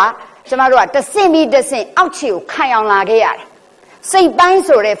Diboa, Jamarua, the same, the same, out you, Kayan Lagay. Say binds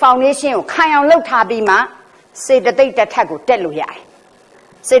or a foundation, Kayan Lotabima, say that they tackle Deluya.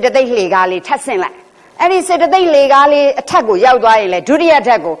 Say that they legally testing like. And he said that they legally tackle Yawai, Judia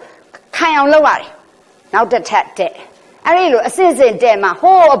Tago, Kayan Lowari. Now the tat dead. And a season dema,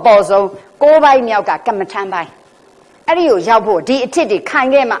 whole bozo, go by Nyaka, come a time by. And you, Yabu, di titty,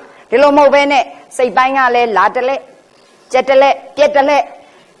 Kangema, the Lomo Bene, say Bangale, Ladele, Jetele, Getele,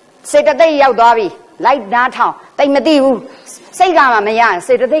 say that they Yawdavi, like that how, they Madiu. Say Gamma,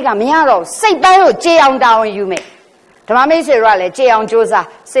 say that they got Miaro, say Bio, Jay on down you may. The Mamma say Raleigh, Jay on Josa,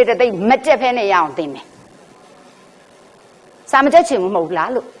 say that they met a penny out in me. Some judging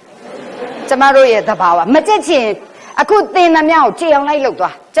Mogla. Jamaro the power. Matachin, a good thing a meow, Jay on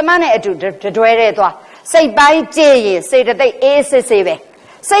Lailoa, Jamana to the Dredua. Say by Jay, say that they is a save.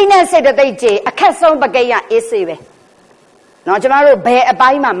 Say now, say that they Jay, a castle bagaya is save. No Jamaro bear a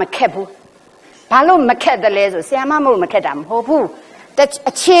baima macabu. Palo Macad the laser, Siamamo Macadam, Hopu, that's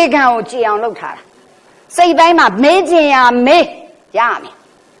a chigan G on Locar. Say by my Media me, Yami.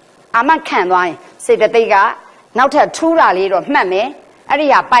 I'm a can wine, say that they got not a 2 rally of Mammy,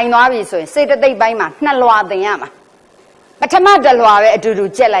 Aria by Noviso, say that they buy my Naloa the Yama. But a mother law do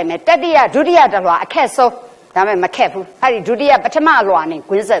jelly me, Tadia, Judia the law, a castle, Dame Macapu, Harry Judia, but a malone,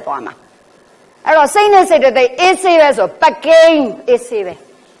 Quinzet Wama. I was saying, say that they is serious or back game is serious.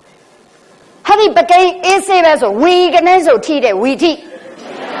 Harry Bagay is serious or we can also tea that we tea.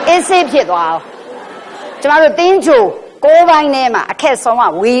 Is it wow? Tomorrow, Dinjo, go by name, a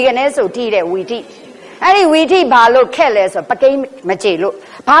castle, we can also tea that we tea. Harry we tea Palo careless or Bagay Majelo.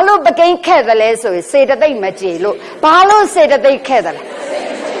 Palo Bagay careless or say that they Majelo. Palo said that they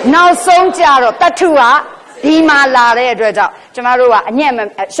careless. Now, so Jaro, Tatua, Dima La Redra, ကျမတို့ကအညံ့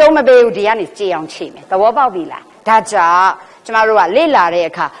ရှုံးမပေးဘူးဒီကနေကြေအောင်ချိမယ်သဘောပေါက်ပြီလားဒါကြောင့်ကျမတို့ကလေ့လာတဲ့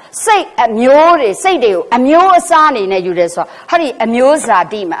အခါစိတ်အမျိုးတွေစိတ်တွေကိုအမျိုးအစားအနေနဲ့ယူတယ်ဆိုတော့ဟာဒီအမျိုးဇာ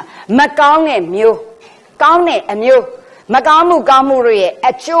တိမှာမကောင်းတဲ့မျိုးကောင်းတဲ့အမျိုးမကောင်းမှုကောင်းမှုတွေရဲ့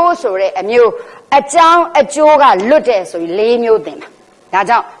အကျိုးဆိုတဲ့အမျိုးအကြောင်းအကျိုးကလွတ်တဲ့ဆိုရင်၄မျိုးသင်ပါဒါ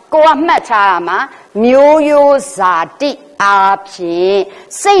ကြောင့်ကိုကမှတ်ထားရမှာမျိုးရိုးဇာတိအားဖြင့်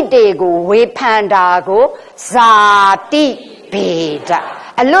စိတ်တွေကိုဝေဖန်တာကိုဇာတိဗေဒ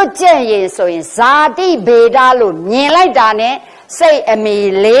အလွတ်ကျင့်ရင်ဆိုရင်ဇာတိဗေဒလို့မြင်လိုက်တာနဲ့စိတ်အမိ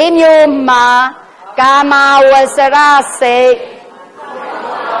၄မျိုးမှာကာမဝဆရစိတ်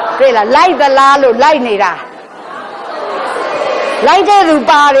တွေ့လားလိုက်သလားလို့လိုက်နေတာလိုက်တဲ့သူ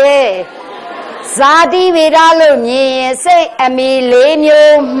ပါတယ်ဇာတိဗေဒလို့မြင်ရင်စိတ်အမိ၄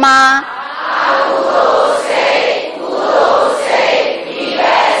မျိုးမှာ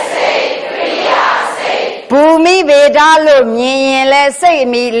ဘူမိဗေဒလို့မြင်ရင်လဲစိတ်အ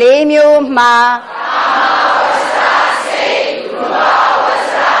မိ၄မျိုးမှာ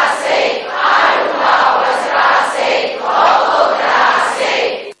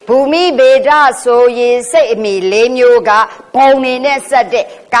ဘူမိဗေဒဆိုရင်စိတ်အမိ၄မျိုးကဘုံနေနဲ့ဆက်တဲ့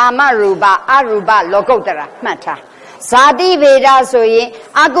ကာမရူပအရူပလောကုတ္တရာမှတ်ထားဇာတိဗေဒဆိုရင်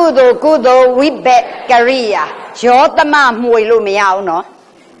အကုသိုလ်ကုသိုလ်ဝိဘက်ကရိယာယောသမမှွေလို့မရဘူးနော်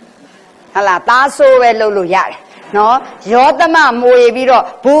ဟလာသားဆိုးပဲလုပ်လို့ရတယ်နော်ယောသမမှွေပြီးတော့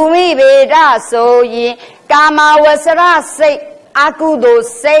ဘူမိဗေဒဆိုရင်ကာမဝဆရစိတ်အကုသိုလ်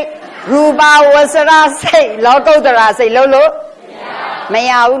စိတ်ရူပဝဆရစိတ်လောကုတ္တရာစိတ်လို့လို့မ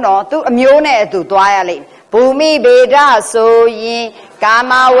ရဘူးနော်သူအမျိုးနဲ့အတူသွားရလိမ့်ဘူမိဗေဒဆိုရင်ကာ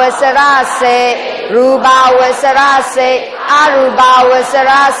မဝဆရစိတ်ရူပဝဆရစိတ်အရူပဝဆ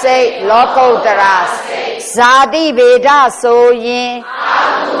ရစိတ်လောကုတ္တရာဇာတိဗေဒဆိုရင်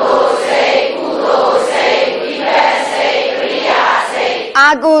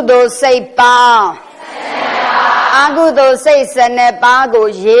အကုသိုလ်စိတ်ပေါင်းအကုသိုလ်စိတ်12ပါးကို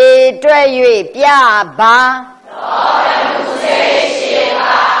ရေတွက်၍ပြပါ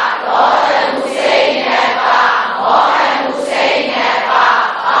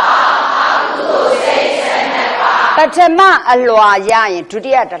ပထမအလွှာရရင်ဒု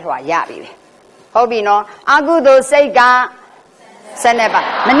တိယတစ်လွှာရပြီပဲဟုတ်ပြီနော်အကုသိုလ်စိတ်က12ပါး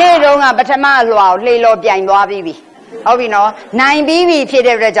မနေ့တုန်းကပထမအလွှာကိုလှေလော်ပြိုင်သွားပြီးပြီဟုတ်ပြီနော်နိုင်ပြီးပြီဖြစ်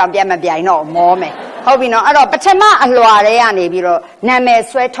တဲ့အတွက်ကြောင့်ပြန်မပြိုင်တော့မောမယ်ဟုတ်ပြီနော်အဲ့တော့ပထမအလွှာတွေကနေပြီးတော့နာမည်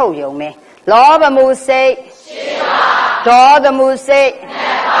ဆွဲထုတ်ရုံပဲလောဘမှုစိတ်ဒေါသမှုစိတ်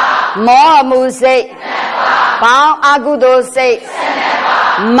မောဟမှုစိတ်ဘောင်းအကုသိုလ်စိတ်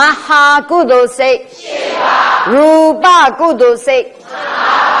မဟာကုသိုလ်စိတ်ရူပကုသိုလ်စိတ်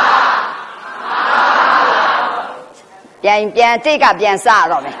ပြန်တိတ်ကပြန်စ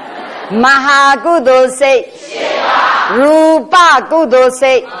တော့မယ်မဟာကုသိုလ်စိတ်ရူပကုသိုလ်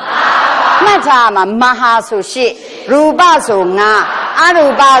စိတ်မှတ်ထားမှာမဟာဆို8ရူပဆို9အရူ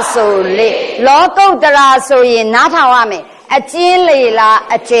ပဆို4လောကုတ္တရာဆိုရင်နားထောင်ရမယ်အကျဉ်းလေလား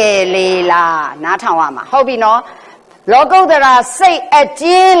အကျယ်လေလားနားထောင်ရမှာဟုတ်ပြီနော်လောကုတ္တရာစိတ်အကျ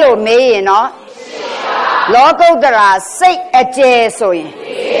ဉ်းလို့မေးရင်နော်လောကုတ္တရာစိတ်အကျယ်ဆိုရင်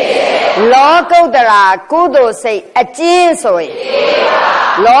လောကုတ္တရာကုသိုလ်စိတ်အကျဉ်းဆိုရင်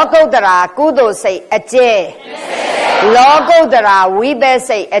လောကုတ္တရာကုသိုလ်စိတ်အကျယ်လောကုတ္တရာဝိဘက်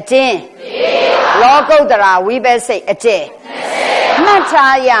စိတ်အကျဉ်းလောကုတ္တရာဝိဘက်စိတ်အကျယ်မှတ်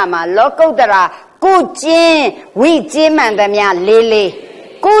ထားရမှာလောကုတ္တရာကုကျင်းဝိကျင်းမှန်သမျှ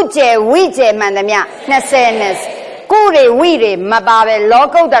44ကုကျယ်ဝိကျယ်မှန်သမျှ20ကုတွေဝိတွေမပါပဲလော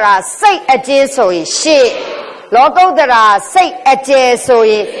ကုတ္တရာစိတ်အကျဉ်းဆိုရင်8လောကုတ္တရာစိတ်အကျယ်ဆို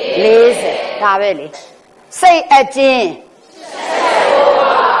ရင်40ဒါပဲလေစိတ်အကျဉ်း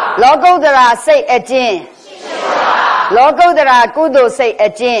လောကုတ္တရာစိတ်အကျဉ်းလောကုတ္တရာကုသိုလ်စိတ်အ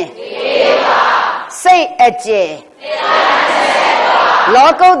ကျဉ်းစိတ်အကျယ်လော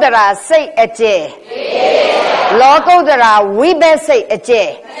ကုတ္တရာစိတ်အကျယ်လောကုတ္တရာဝိဘက်စိတ်အကျယ်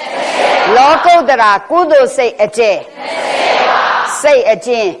လောကုတ္တရာကုသိုလ်စိတ်အကျယ်စိတ်အ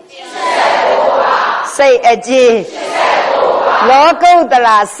ကျဉ်းစိတ်အကျဉ်းလောကုတ္တ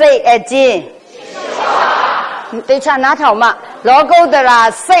ရာစိတ်အကျဉ်းတေချာနားထောင်မှလောကုတ္တရာ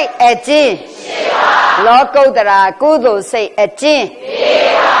စိတ်အကျဉ်းလောကုတ္တရာကုသိုလ်စိတ်အကျဉ်း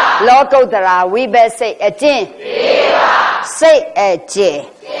လောကုတ္တရာဝိဘက်စိတ်အကျဉ်းစိတ်အကျယ်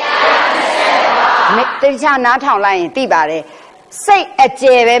တေချာနားထောင်လိုက်ရင်သိပါတယ်စိတ်အကျ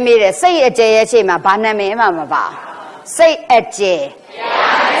ယ်ပဲမေးတယ်စိတ်အကျယ်ရဲ့အချိန်မှာဘာနာမည်မှမပါစိတ်အကျယ်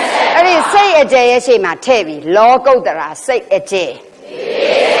အဲ့ဒီစိတ်အကျယ်ရဲ့အချိန်မှာထည့်ပြီးလောကုတ္တရာစိတ်အကျယ်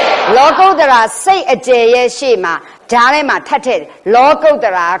လောကုတ္တရာစိတ်အကျယ်ရဲ့ရှေ့မှာဓာတ်ထဲမှာထပ်ထည့်လောကုတ္တ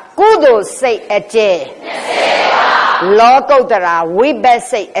ရာကုသိုလ်စိတ်အကျယ် လောကုတ္တရာဝိဘတ်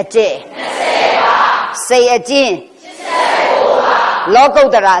စိတ်အကျင့်စိတ်အကျင့်လောကု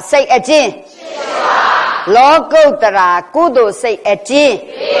တ္တရာစိတ်အကျင့်လောကုတ္တရာကုသိုလ်စိတ်အကျင့်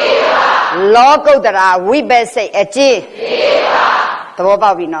လောကုတ္တရာဝိဘတ်စိတ်အကျင့်သဘော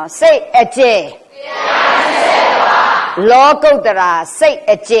ပေါက်ပြီနော်စိတ်အကျင့်လောကုတ္တရာစိတ်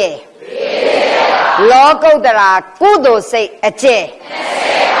အကျင့်လောကုတ္တရာကုသိုလ်စိတ်အကျင့်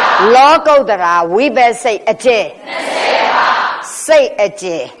လောကုတ္တရာဝိဘတ်စိတ်အကျင့်စိတ်အကျ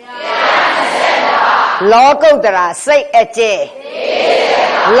င့်လောကုတ္တရာစိတ်အကျင့်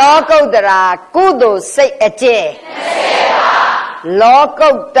လောကုတ္တရာကုသိုလ်စိတ်အကျင့်လောကု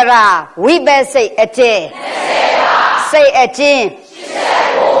တ္တရာဝိဘတ်စိတ်အကျင့်စိတ်အကျင့်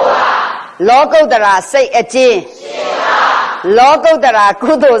လောကုတ္တရာစိတ်အကျင့်လောကုတ္တရာ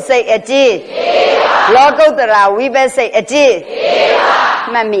ကုသိုလ်စိတ်အကျင့်လောကုတ္တရာဝိဘတ်စိတ်အကျင့်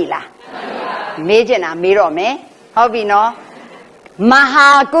မှတ်မိလားမေးချင်တာမေးတော့မယ်ဟုတ်ပြီနော်မဟာ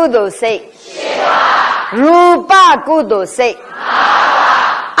ကုသိုလ်စိတ်ရူပကုသိုလ်စိတ်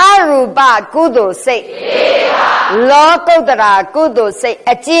အရူပကုသိုလ်စိတ်လောကုတ္တရာကုသိုလ်စိတ်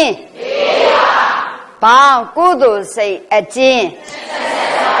အကျင့်ဘောင်းကုသိုလ်စိတ်အကျင့်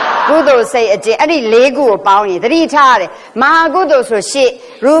ကုသိုလ်စိတ်အကျင့်အဲ့ဒီ၄ခုကိုပေါင်းရင်သတိထားရတယ်မဟာကုသိုလ်ဆို၈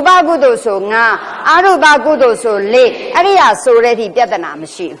ရူပကုသိုလ်ဆို၅အရူပကုသိုလ်ဆို၄အဲ့ဒီဟာဆိုတဲ့အထိပြဿနာမ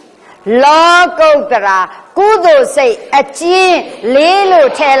ရှိဘူးလောကုတ္တရာကုသိုလ်စိတ်အကျင့်၄လို့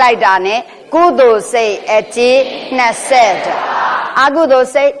ထည့်လိုက်တာနဲ့ကုသိုလ်စိတ်အကျင့်20အကုသိုလ်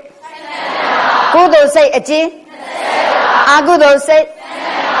စိတ်ကုသိုလ်စိတ်အကျင့်အကုသိုလ်စိတ်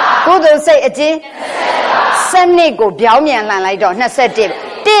ကုသိုလ်စိတ်အကျင့်စနစ်ကိုပြောင်းပြန်လှန်လိုက်တော့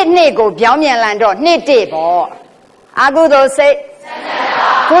21တစ်နှစ်ကိုပြောင်းပြန်လှန်တော့2တစ်ပေါ့အကုသိုလ်စိတ်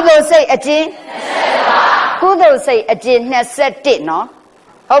ကုသိုလ်စိတ်အကျင့်ကုသိုလ်စိတ်အကျင့်21နော်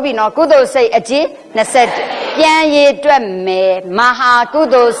ဟုတ်ပြီနော်ကုသိုလ်စိတ်အကျင့်21ပြန်ရည်တွက်မယ်မဟာကု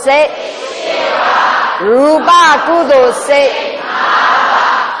သိုလ်စိတ်ရူပကုသိုလ်စိတ်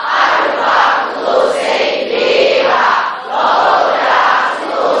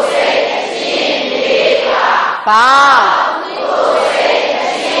ပါ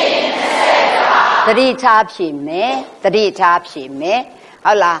သတိထားဖြေမယ်သတိထားဖြေမယ်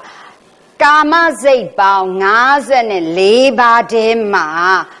ဟုတ်လားကာမစိတ်ပေါင်း54ပါးတည်းမှာ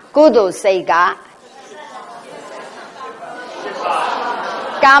ကုသိုလ်စိတ်က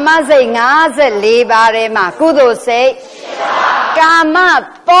ကာမစိတ်54ပါးတည်းမှာကုသိုလ်စိတ်ကာမ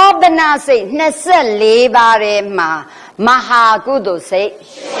သောပနစိတ်24ပါးတည်းမှာမဟာကုသိုလ်စိတ်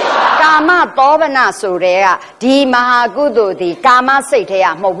ကာမသောပနဆိုတဲ့ကဒီမဟာကုသိုလ်ဒီကာမစိတ်ထဲက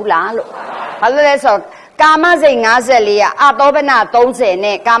မဟုတ်ဘူးလားလို့ဘာလို့လဲဆိုကာမစိတ်54ကအသောပန30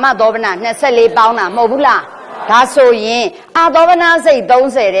နဲ့ကာမသောပန24ပေါင်းတာမဟုတ်ဘူးလားဒါဆိုရင်အသောပနစိတ်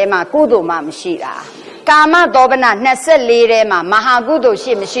30ထဲမှာကုသိုလ်မှမရှိတာကာမသောပန24ထဲမှာမဟာကုသိုလ်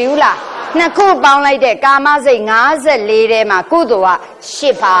ရှိမရှိဘူးလားနှစ်ခုပေါင်းလိုက်တဲ့ကာမစိတ်54ထဲမှာကုသိုလ်က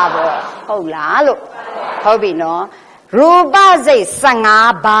8ပါးပေါ့ဟုတ်လားလို့ဟုတ်ပြီနော်ရူပစိတ်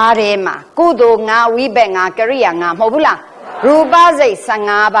15ပါးထဲမှာကုသိုလ်5ဝိဘတ်5ကရိယာ5မဟုတ်ဘူးလားရူပစိတ်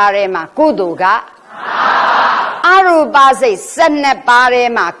15ပါးထဲမှာကုသိုလ်ကအရူပစိတ်12ပါးထဲ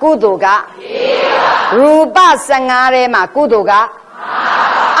မှာကုသိုလ်ကရူပ15ထဲမှာကုသိုလ်က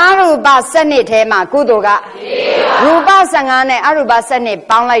အရူပ12ထဲမှာကုသိုလ်ကရူပ15နဲ့အရူပ12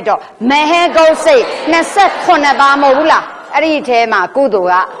ပေါင်းလိုက်တော့မဟေကုတ်စိတ်28ပါးမဟုတ်ဘူးလားအဲ့ဒီထဲမှာကုသိုလ်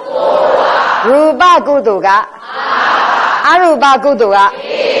ကရူပကုသိုလ်ကအရူပကုသိုလ်က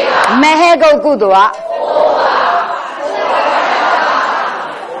မဟေကုတ်ကုသိုလ်က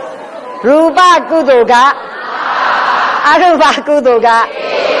ရူပကုသိုလ်ကအရူပကုသိုလ်က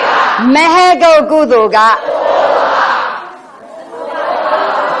မဟေကုတ်ကုသိုလ်က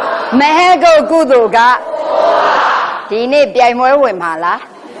မဟေကုတ်ကုသိုလ်ကဒီနေ့ပြိုင်ပွဲဝင်ပါလား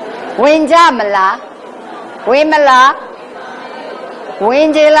ဝင်ကြမလားဝင်မလားဝင်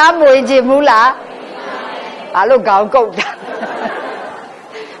ကြလားမဝင်ကြဘူးလားဘာလို့ခေါင်းကုတ်တာ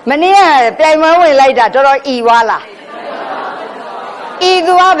မနေ့ကပြိုင်ပွဲဝင်လိုက်တာတော်တော်ဤွားလားဤ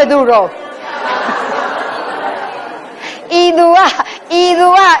သူကဘယ်သူတော့ဤသူ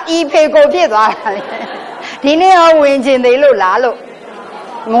ကဤဖေကိုဖြစ်သွားတာလေဒီနေ့ရောဝင်ကျင်သေးလို့လားလို့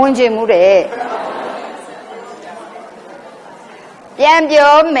မဝင်ကျင်ဘူးတဲ့ပြန်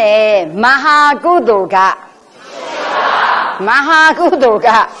ပြောမယ်မဟာကုသိုလ်က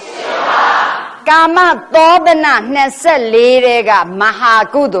ကာမသောပန24တဲ့ကမဟာ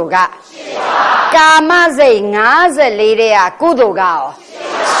ကုသိုလ်ကကာမစိတ်54တဲ့ကကုသိုလ်ကရော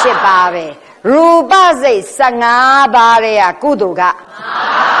8ပါးပဲရူပစိတ်15ပါးတဲ့ကကုသိုလ်က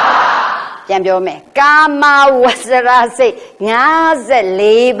ပြန်ပြောမယ်ကာမဝဆရာစိတ်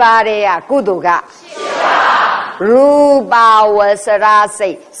54ပါးတဲ့ကကုသိုလ်က Rupa wasara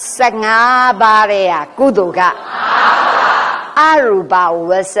say Sanga Barea Kuduga Aruba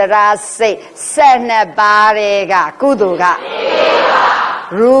wasara say Sena Barega Kuduga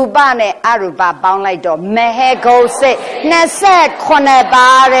Rubane Aruba Boundlido Mehego say Nese Kone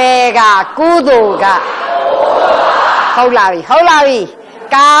Barega Kuduga Holavi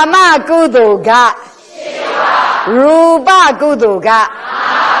Kama Kuduga Ruba Kuduga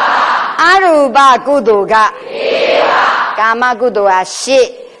Aruba Kuduga Kama Kuduga Shi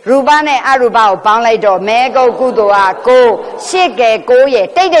Rubane Aruba Boundlido Mego Kuduga Go Shige Go Ye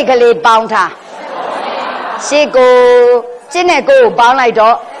Take Bounta Shigo Chinego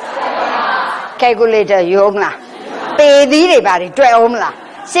Boundlido Calculator Yomla Pay the body to Omla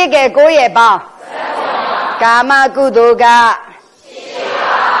Shige Go Ye Bound Kama Kuduga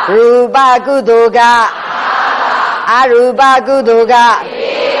Ruba Kuduga Aruba Kuduga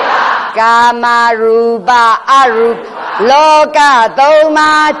Kama Ruba Aruba Loka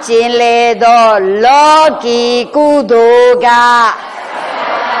Doma Chinledo Loki Kuduga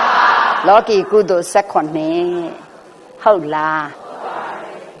Loki Kudu Sakone Hola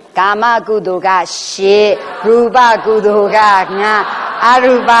Kama Kuduga She Ruba Kuduga Nga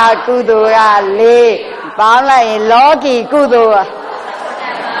Aruba Kuduga Le Bala Loki Kuduga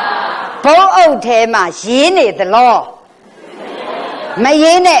Po O Tema Yini the law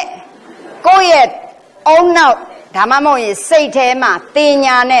Mayene Go yet Oh no Tamamo is say tema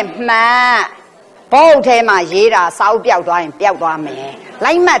Tinyane ma Po Tema Yira South Piaudine Piaudame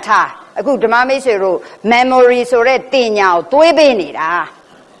Like Mata A good Mamesero Memory so red Tinya Tuibinida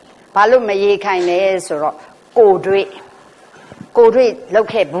Palume kindness or Godri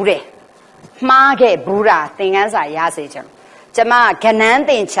Locate Bude Market Buddha thing as I yasage Jama Canan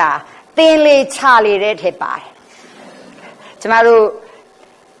Tincha Thinly Charlie red hip by Jamaru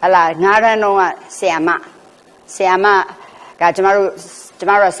Ala Nara Noa Siama got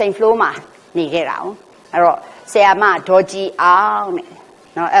Jamara Saint Floma Niggerao Siama Doji Arm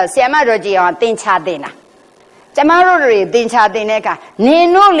no Siama Doji on Tincha Dina Jamaro Tincha Dineka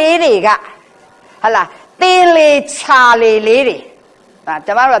Nino Lady Hala Thinly Charlie lady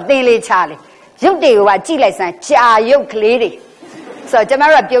Jamara Thinly Charlie You do what Chiles and Cha Yoke lady So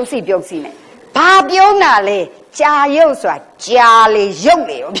Jamara Biosi Pabiona Cha Yoswa Jolly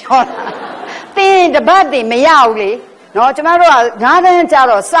Yoke Think the body meowly No Jamaro Garden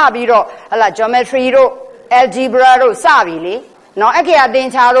Jaro Sabiro Ala Geometry Algebra Sabili No Akia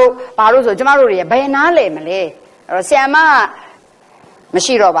Dincharo Paruso Jamaro Bayanale Malay or Siama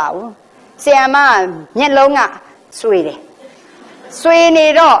Mashiro Bao Siama Nyelonga Sweetie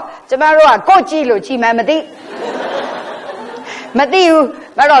Sweeney do Jamaro Kochi Luchi Mamadi Matthew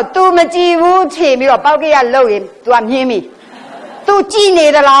Maro tu Majivu Timmy or Paugia Loim to Amhimi Tu Gini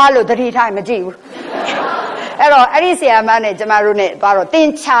the Lalo 3 times Majiv Hello Alicia Mane Jamarune Baro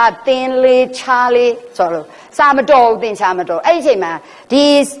Tincha Tinley Charlie Solo Samado Tin Samado Ajima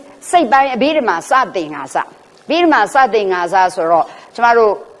These say by a Birma Sading Asa Birma Sading Asa Soro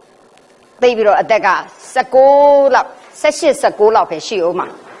Jamaro Baby Adega Sakola Sashi Sakola Peshioma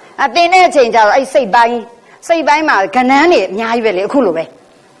I didn't change I say by my canani, Nyaveli Kulube.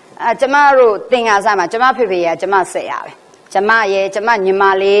 Jamaro thing as I'm a Jamapia, Jamasea. Jamaye,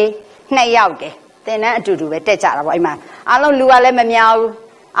 Jamanyamali, Nayauke. Then I do it, Techa, Wayman. Alon Luale Meow,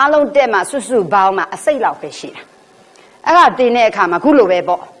 Alon Dema, Susu Bauma, a sailor Peshina. I didn't come a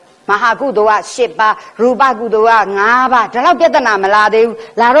Kulubebo. Mahagudoa, Shipa, Ruba Gudoa, Nava, Jalabetana Malade,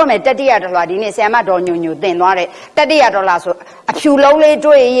 La Rome, Tadia Ladini, Samadon, then Lore, Tadia Dolaso, a few lowly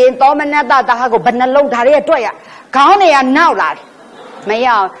doy, Dominata, Dahago, Banalo, Daria Toya, County and now lad.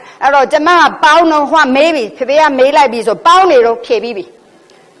 Mayal, Aro Jama, Pauno, one maybe, Pivia may like be so Paulero, KBB.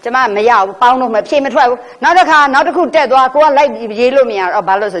 Jama Mayal, Pauno, my payment 12, not a car, not a good dead, or go like Yellow Mia or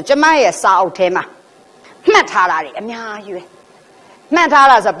Balos, Jamaya, Sao Tema. Matalari, Amia.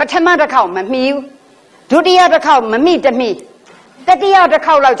 Matalas a Patamata cow, me, do the other cow, me to me. That the other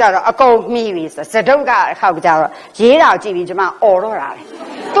cow like a cold me is a Sadoga cow jar, Jira Jimmy Jama or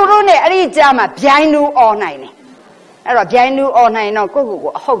Turone Arijama, Pianu all night. Era Pianu all night, no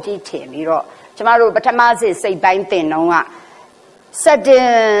go, Hoji Tim, you know. Tomorrow, Patamaz say Bantin, no. Said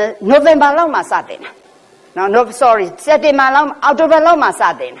November Loma Sadin. No, sorry, said Malam out of a Loma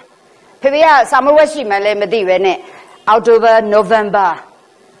Sadin. Pivia, Samawashi, Malemadi, October, November,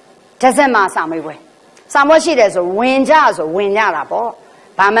 December, somewhere. Somewhere she does a wind jazz or wind yarabo.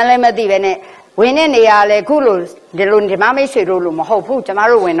 Pamela Divene, winning the Ale Kulus, the Lundimami Shirulum, Hopu,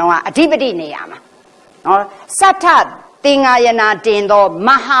 Tamaru, a Tibeti Niama. Or Satat, Tingayana Tindo,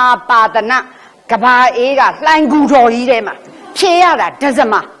 Maha Patana, Kaba Ega, Langudo Irema, Chiara,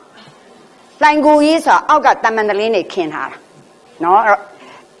 December. လှိုင်ကူကြီးဆိုအောက်ကတမန်တလင်းတွေခင်းထားတာနော်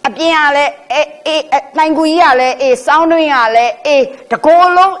အပြင်ကလည်းလှိုင်ကူကြီးကလည်းစောင်းတွင်းကလည်းတကိုယ်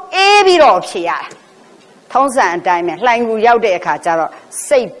လုံးပြီးတော့ဖြေရတာထုံးစံအတိုင်းပဲလှိုင်ကူရောက်တဲ့အခါကျတော့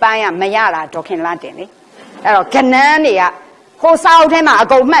စိတ်ပိုင်းကမရတာဒေါခင်လာတင်လေအဲ့တော့ကနန်းတွေကဟိုစာအုပ်ထဲမှာအ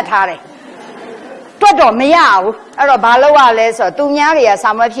ကုန်မှတ်ထားတယ်တွတ်တော့မရဘူးအဲ့တော့ဘာလုပ်ရလဲဆိုတော့သူများတွေကစာ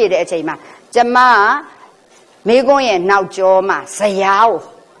မွက်ဖြည့်တဲ့အချိန်မှာကျမမိကွန်းရဲ့နောက်ကျောမှာဇရာကို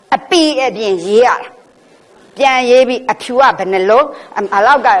အပီအပြင်ရေးရတာပြန်ရေးပြီးအဖြူကဘယ်နှလုံးအ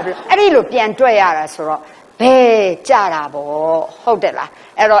လောက်ကအဲ့ဒီလိုပြန်တွက်ရတာဆိုတော့ဘယ်ကြတာဗောဟုတ်တယ်လား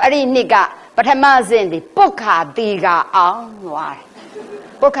အဲ့တော့အဲ့ဒီနှစ်ကပထမစဉ်ဒီပုခါတီကအောင်သွားတယ်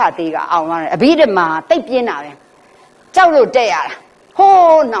ပုခါတီကအောင်သွားတယ်အဘိဓမ္မာတိတ်ပြင်းတာပဲကြောက်လို့တက်ရတာ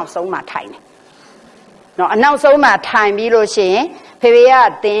ဟိုးနောက်ဆုံးမှထိုင်တယ်နော်အနောက်ဆုံးမှထိုင်ပြီးလို့ရှိရင်ဖေဖေက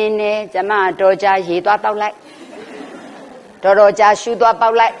တင်းနေကျမတော်ကြရေသွားတောက်လိုက်တော်ကြရှူသွားပေါ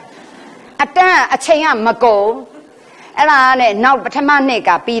က်လိုက်အတန်းအချိန်ကမကုန်အဲ့ဒါနဲ့နောက်ပထမနှစ်က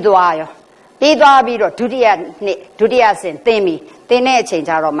ပြီးသွားရောပြီးသွားပြီးတော့ဒုတိယဆင့်တင်းပြီတင်းတဲ့အချိန်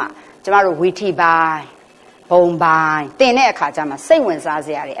ကျတော့မှကျမတို့ဝီထီပိုင်းဘုံပိုင်းတင်းတဲ့အခါကျမှစိတ်ဝင်စားစ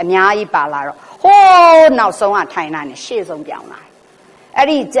ရာတွေအများကြီးပါလာတော့ဟိုးနောက်ဆုံးကထိုင်လာနေရှေ့ဆုံးပြောင်းလာအဲ့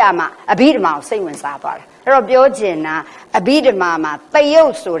ဒီကြမှာအဘိဓမ္မာကိုစိတ်ဝင်စားသွားတယ်အဲ့တော့ပြောချင်တာအဘိဓမ္မာမှာတယု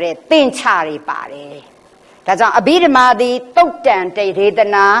တ်ဆိုတဲ့သင်္ချာတွေပါတယ်ဒါကြောင့်အဘိဓမ္မာသည်တုတ်တန်တေဒေသ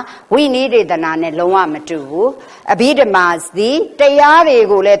နာဝိနည်းဒေသနာနဲ့လုံးဝမတူဘူးအဘိဓမ္မာသည်တရားတွေ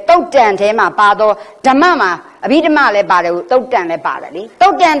ကိုလည်းတုတ်တန်ထဲမှာပါတော့ဓမ္မမှာအဘိဓမ္မာလည်းပါတယ်တုတ်တန်လည်းပါတယ်လေတု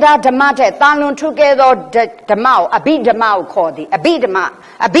တ်တန်တာဓမ္မထက်တာလွန်ထုကဲသောဓမ္မကိုအဘိဓမ္မာကိုခေါ်သည်အဘိဓမ္မာ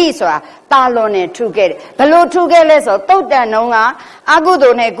အဘိဆိုတာတာလွန်နဲ့ထုကဲတယ်ဘလို့ထုကဲလဲဆိုတုတ်တန်တုံးကအကု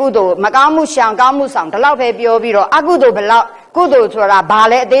သိုလ်နဲ့ကုသိုလ်မကောင်းမှုရှောင်ကောင်းမှုဆောင်ဒီလောက်ပဲပြောပြီးတော့အကုသိုလ်ဘလောက်ကုသိုလ်ဆိုတာဘာ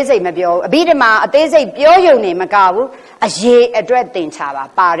လဲအသေးစိတ်မပြောဘူးအဘိဓမ္မာအသေးစိတ်ပြောရုံနဲ့မကဘူးအရေးအတွက်သင်ချ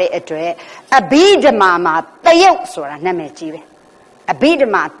ပါတဲ့အတွက်အဘိဓမ္မာမှာတယုတ်ဆိုတာနာမည်ကြီးပဲအဘိဓ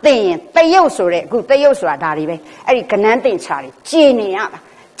မ္မာသင်ရင်တယုတ်ဆိုတဲ့အခုတယုတ်ဆိုတာဒါတွေပဲအဲ့ဒီကနန်းသင်ချတွေကြည်နေရမှာ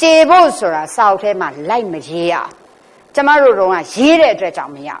ကြည်ဖို့ဆိုတာစာအုပ်ထဲမှာလိုက်မရေးရအောင်ကျမတို့တော့ရေးတဲ့အတွက်ကြော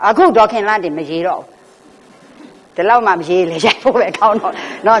င့်မရအခုဒေါခင်လန့်တင်မရေးတော့ဘူးဒီလောက်မှမရေးလေရိုက်ဖို့ပဲကောင်းတော့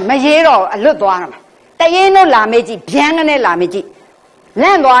နော်မရေးတော့အလွတ်သွားတော့တရင်တို့လာမေးကြည့်ဗျမ်းကနေလာမေးကြည့်လ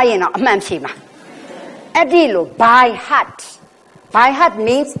န့်သွားရင်တော့အမှန်ဖြေမှာအဲ့ဒီလို by heart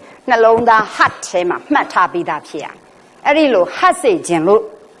means နှလုံးသား heart ထဲမှာမှတ်ထားပြီးသားဖြစ်ရအဲ့ဒီလို heart စေခြင်းလို့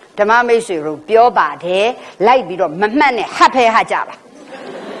ဓမ္မမိတ်ဆွေတို့ပြောပါတယ်လိုက်ပြီးတော့မမှတ်နဲ့ heart ဖဲ heart ကြပါ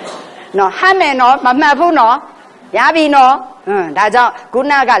နော် heart နဲ့နော်မမှတ်ဘူးနော်ရပြီနော်ဒါကြောင့်ခု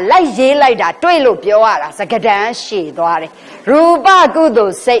နကလိုက်ရေးလိုက်တာတွေ့လို့ပြောရတာစကဒန်းရှည်သွားတယ်ရူပကုသို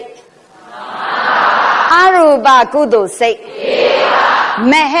လ်စိတ်အရူပကုသိုလ်စိတ်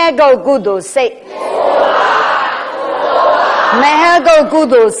မဟေဂုတ်ကုသိုလ်စိတ်မဟေဂုတ်ကု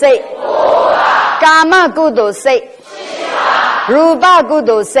သိုလ်စိတ်ကာမကုသိုလ်စိတ်ရူပကု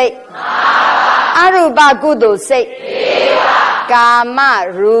သိုလ်စိတ်အရူပကုသိုလ်စိတ်ကာမ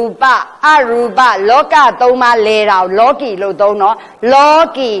ရူပအရူပလောကသုံးပါးလဲတာလောကီလို့သုံးတော့လော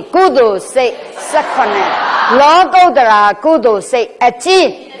ကီကုသိုလ်စိတ်18လောကုတ္တရာကုသိုလ်စိတ်အကျဉ်း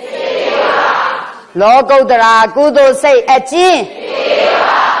လောကုတ္တရာကုသိုလ်စိတ်အကျဉ်း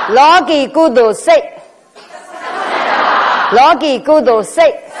လောကီကုသိုလ်စိတ်လောကီကုသိုလ်စိ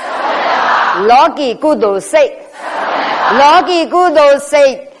တ်လောကီကုသိုလ်စိတ်လောကီကုသိုလ်စိ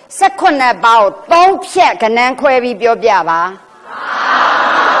တ်18ပါးကို3ဖြတ်ကဏန်းခွဲပြီးပြောပြပါ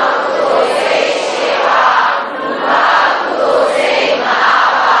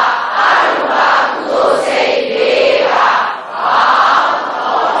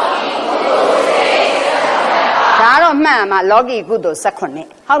မှန်မှာလောကီကုသိုလ်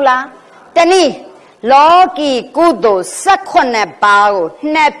18ဟုတ်လားတနည်းလောကီကုသိုလ်18ပါးကို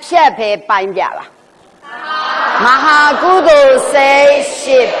နှစ်ဖြတ်ပဲပိုင်းပြပါမဟာကုသိုလ်စိတ်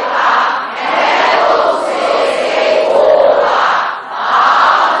10ပါး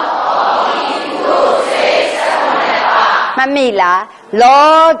မမိလား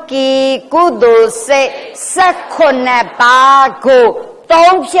လောကီကုသိုလ်စိတ်18ပါးကို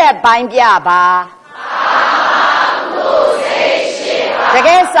3ဖြတ်ပိုင်းပြပါတက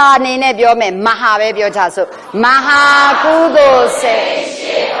ယ်စာအနေနဲ့ပြောမယ်မဟာပဲပြောချစို့မဟာကုသိုလ်စိတ်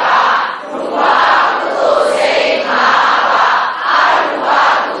10ပါးရူပကုသိုလ်စိတ်5ပါးအရူပ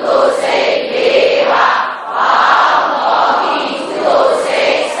ကုသိုလ်စိတ်4ပါးဘောင်းလောကီကုသိုလ်စိ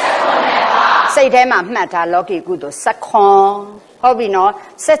တ်18ပါးစိတ်ထဲမှာမှတ်ထားလောကီကုသိုလ်18ဟုတ်ပြီနော်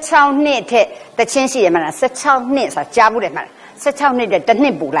16နှစ်ထက်တချင်းရှိရမလား16နှစ်ဆိုတာကြားဘူးတယ်မှတ်လား16နှစ်တဲ့တစ်နှ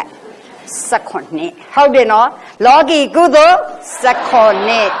စ်ပူလိုက်18ဟုတ်တယ်နော်လောကီကုသိုလ်18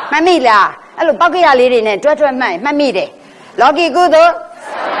မှတ်မိလားအဲ့လိုပောက်ကရလေးတွေနဲ့တွဲမှတ်မိတယ်လောကီကုသိုလ်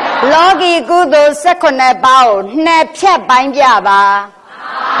လောကီကုသိုလ်18ပါးကိုနှစ်ဖြတ်ပိုင်းပြပါ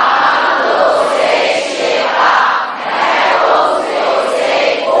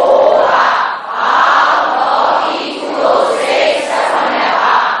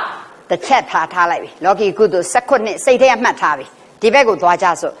တစ်ချက်ထားလိုက်ပြီလောကီကုသိုလ်18စိတ်ထဲမှတ်ထားပြီဒီဘက်ကိုသွားကြ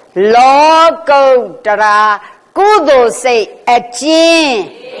ဆိုလောကုတ္တရာကုသိုလ်စိတ်အကျဉ်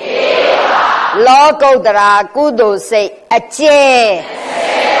လောကုတ္တရာကုသိုလ်စိတ်အကျယ်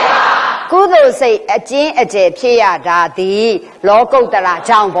ကုသိုလ်စိတ်အကျဉ်အကျယ်ဖြစ်ရတာသည်လောကုတ္တရာ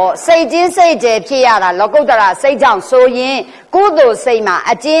ကြောင့်ပေါ့စိတ်ချင်းစိတ်ကျယ်ဖြစ်ရတာလောကုတ္တရာစိတ်ကြောင့်ဆိုရင်ကုသိုလ်စိတ်မှာ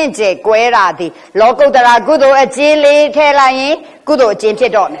အကျဉ်အကျယ်ကွဲတာသည်လောကုတ္တရာကုသိုလ်အကျဉ်လေးထည့်လိုက်ရင်ကုသိုလ်အကျဉ်ဖြ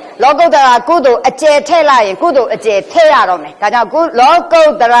စ်တော့မယ်လောကုတ္တရာကုသိုလ်အကျယ်ထည့်လိုက်ရင်ကုသိုလ်အကျယ်ထည့်ရတော့မယ်ဒါကြောင့်လောကု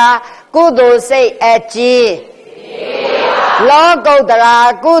တ္တရာကုသိုလ်စိတ်အကျဉ်လောကုတ္တရာ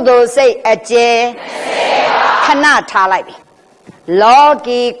ကုသိုလ်စိတ်အကျယ်ခဏထားလိုက်ပြီလော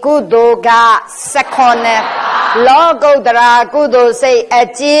ကီကုသိုလ်က18လောကုတ္တရာကုသိုလ်စိတ်အ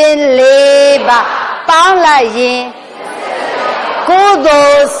ကျဉ်4ပါပေါင်းလိုက်ရင်ကုသို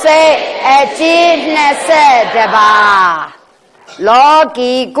လ်စိတ်အကျဉ်20ပါလော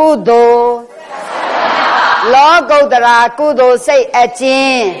ကီကုသိုလ်လောကုတ္တရာကုသိုလ်စိတ်အကျ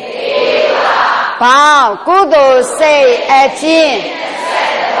ဉ်ပေါင်းကုသိုလ်စိတ်အကျဉ်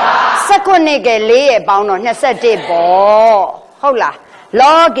19က4ရဲ့ပေါင်းတော့21ပေါ့ဟုတ်လား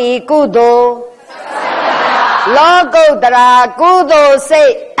လောကီကုသိုလ်လောကုတ္တရာကုသိုလ်စိ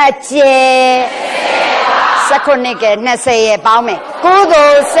တ်အကျယ်19က20ရဲ့ပေါင်းမယ်ကုသို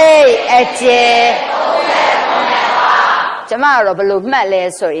လ်စိတ်အကျယ်ကျမကတော့ဘယ်လိုမှတ်လဲ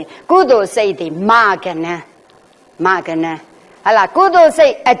ဆိုရင်ကုသိုလ်စိတ်ဒီမာကနံဟလာကုသိုလ်စိ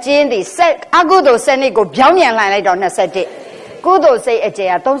တ်အကျဉ်ဒီအကုသိုလ်စနစ်ကိုပြောင်းပြန်လိုက်တော့21ကုသိုလ်စိတ်အကျယ်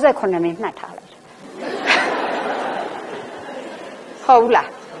က38မိနစ်မှတ်ထားလိုက်ဟုတ်လား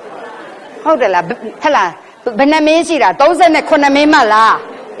ဟုတ်တယ်လားဟလာဘယ်နှမင်းရှိတာ38မင်းမှတ်လား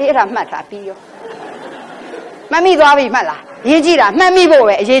အေးအဲ့ဒါမှတ်ထားပြီးရောမှတ်မိသွားပြီမှတ်လားရေးကြည့်တာမှတ်မိဖို့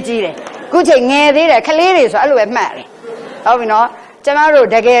ပဲအရေးကြီးတယ်ခုချိန်ငယ်သေးတယ်ခလေးတွေဆိုအဲ့လိုပဲမှတ်တယ်ဟုတ်ပြီနော်ကျမတို့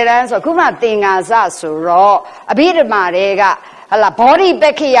တကယ်တမ်းဆိုခုမှသင်္ကာစဆိုတော့အဘိဓမ္မာတွေကဟလာဘောဓိပ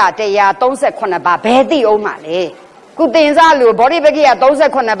က္ခိယတရား38ပါးဘယ်သိအောင်မှလဲခုသင်္စားလူဘောဓိပက္ခိယ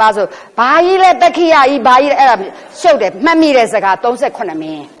38ပါးဆိုဘာကြီးလဲပက္ခိယကြီးဘာကြီးလဲအဲ့ဒါရှုပ်တယ်မှတ်မိတဲ့စကား38မ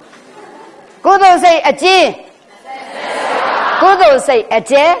င်းကုသိုလ်စိတ်အကျဉ်ကုသိုလ်စိတ်အ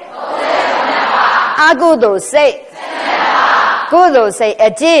ကျယ်အကုသိုလ်စိတ်ကုသိုလ်စိတ်အ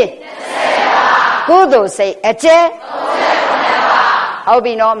ကျဉ်ကုသိုလ်စိတ်အကျယ်ဟုတ်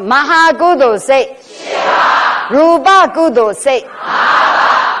ပြီနော်မဟာကုသိုလ်စိတ်ရူပကုသိုလ်စိတ်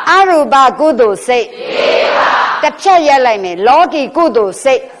အရူပကုသိုလ်စိတ်တစ်ဖြတ်ရက်လိုက်မယ်လောကီကုသိုလ်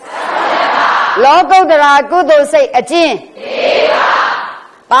စိတ်လောကုတ္တရာကုသိုလ်စိတ်အကျဉ်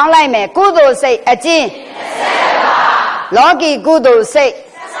ပေါင်းလိုက်မယ်ကုသိုလ်စိတ်အကျဉ်လောကီကုသိုလ်စိတ်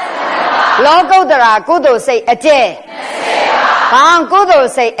လောကုတ္တရာကုသိုလ်စိတ်အကျဉ်ပေါင်းကုသိုလ်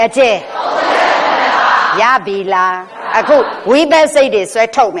စိတ်အကျဉ်ရပြီလားအခုဝိပဿစိတ်တွေဆွဲ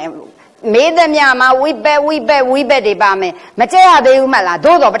ထုတ်မယ်မေးသမျှမှာဝိပက်တွေပါမယ်မကြက်ရသေးဘူးမှလား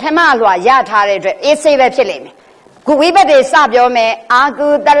သို့တော့ပထမအလွှာရထားတဲ့အတွက်အေးဆေးပဲဖြစ်လိမ့်မယ်ခုဝိပက်တွေစပြောမယ်အာကု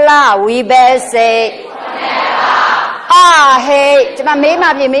တလဝိပက်စိတ်အာဟေကျွန်မမေးမှ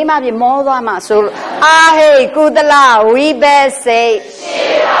ပြေမောသွားမှာဆိုအာဟေကုတလဝိပက်စိတ်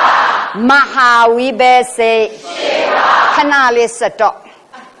မဟာဝိပက်စိတ်ခဏလေးစတော့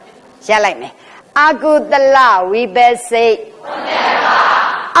ရလိုက်မယ်အာကုတလဝိပက်စိတ်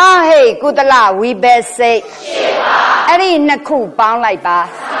အာဟေကုတလဝိပက်စိတ်အဲ့ဒီနှစ်ခုပေါင်းလိုက်ပါ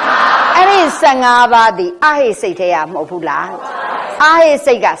အဲ့ဒီ15ပါးဒီအာဟေစိတ်ထဲရမဟုတ်ဘူးလားအာဟေ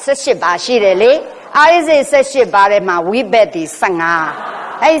စိတ်က18ပါးရှိတယ်လေအာဟေစိတ်18ပါးထဲမှာဝိပက်ဒီ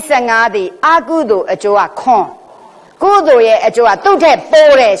15အဲ့ဒီ15ဒီအာကုသိုလ်အကျိုးကခွန်ကုသိုလ်ရဲ့အကျိုးကသူ့ထက်ပို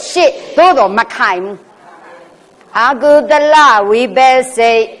တယ်ရှစ်သို့တော့မခိုင်ဘူးအာကုတလဝိပက်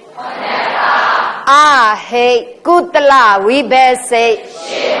စိတ်အာဟေကုတလဝိပက်စိတ်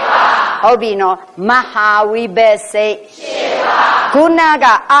ဟုတ်ပြီနော်မဟာဝိပက်စိတ်ခုနက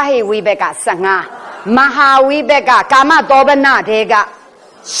အာဟေဝိပက်က15မဟာဝိပက်ကကာမတောပနတေက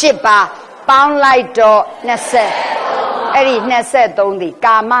10ပါပေါင်းလိုက်တော့20အဲ့ဒီ23ဒီ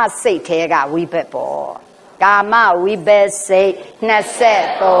ကာမစိတ်သေးကဝိပက်ပေါ့ကာမဝိပက်စိတ်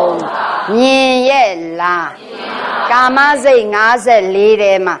23မြင်ရဲ့လားကာမစိတ်54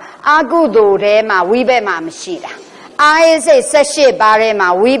ထဲမှာအကုသိုလ်ထဲမှာဝိဘက်မှာမရှိတာအာဟိစိတ်18ပါးထဲမှာ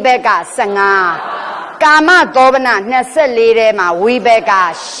ဝိဘက်က15ကာမသောဘနာ24ထဲမှာဝိဘက်က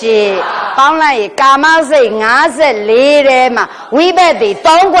10ပေါင်းလိုက်ရင်ကာမစိတ်54ထဲမှာဝိဘက်တွေ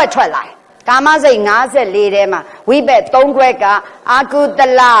3ခွက်ထွက်လာ ကာမစိတ်54ထဲမှာဝိဘက်3ခွက်ကအာကုတ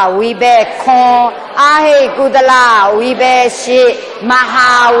လဝိဘက်ခွန်အာဟိကုတလဝိဘက်ရှိမ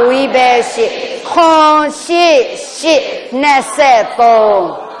ဟာဝိဘက်ရှိခွန်ရှိ23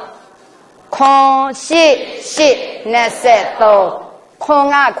ခွန်ရှိ23ခွန်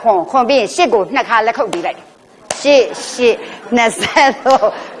ကခွန်ပြီးရှစ်ကို2ခါလက်ခုပ်ပြီးလိုက်ရှစ်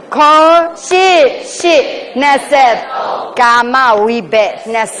23ခွန်ရှိ23ကာမဝိဘက်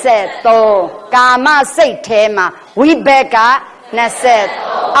23ကာမစိတ်ထဲမှာဝိဘက်က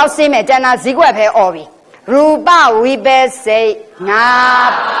20အောက်စင်းမဲ့ကျန်တာဇီးကွက်ပဲអော်ပြီရူပဝိဘက်စိတ်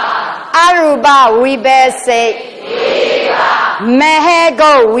5အရူပဝိဘက်စိတ်4ပါမဟေ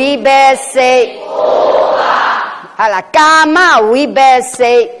ကုတ်ဝိဘက်စိတ်9ပါဟာလားကာမဝိဘက်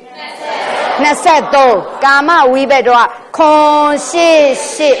စိတ်23ကာမဝိဘက်တော့ခွန်ရှိ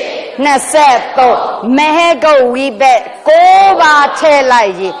23မဟေကုတ်ဝိဘက်9ပါထည့်လို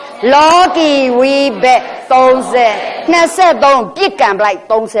က်ရင်လောကီဝိဘက်30 23ပြစ်ကံပလိုက်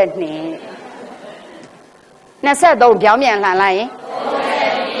32 23ပြောင်းပြန်လှန်လိုက်ရင်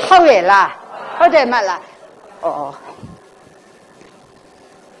ဟုတ်ရဲ့လားဟုတ်တယ်မလားဩ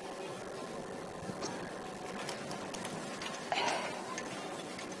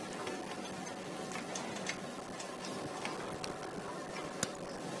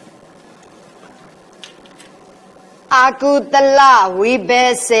အာကုတလဝိဘ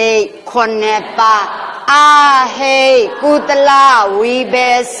က်စိတ်9ပါအာဟိကုတလဝိဘ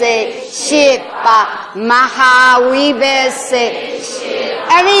က်စိတ်10ပါမဟာဝိဘက်စိတ်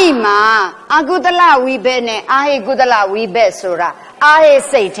အဲ့ဒီမှာအာကုတလဝိဘက်နဲ့အာဟိကုတလဝိဘက်ဆိုတာအာဟိ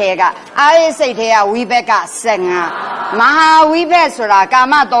စိတ်ထဲကဝိဘက်က15မဟာဝိဘက်ဆိုတာကာ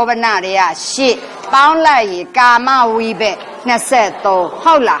မတောပနတွေက10ပေါင်းလိုက်ရင်ကာမဝိဘက်23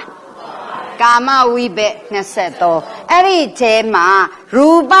ဟုတ်လားကာမဝိဘက်23အဲ့ဒီထဲမှာရူ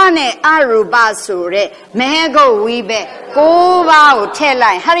ပနဲ့အရူပဆိုတဲ့မဟဂုတ်ဝိဘက်9ပါးကိုထည့်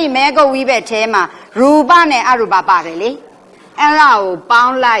လိုက်ဟာဒီမဟဂုတ်ဝိဘက်ထဲမှာရူပနဲ့အရူပပါတယ်လေအဲ့ဒါကိုပေါ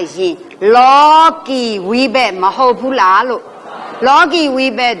င်းလိုက်ရင်လောကီဝိဘက်မဟုတ်ဘူးလားလို့လောကီဝိ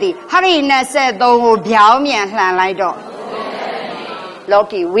ဘက်ဒီဟာဒီ23ကိုဗျောင်းမြန်လှန်လိုက်တော့လော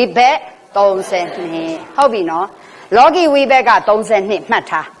ကီဝိဘက်32ဟုတ်ပြီနော်လောကီဝိဘက်က32မှတ်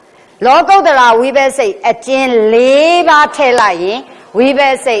ထားလောကုတ္တရာဝိဘက်စိတ်အကျဉ်4ပါးထည့်လိုက်ရင်ဝိဘ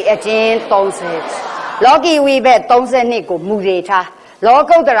က်စိတ်အကျဉ်30လောကီဝိဘက်32ကိုမူရထားလော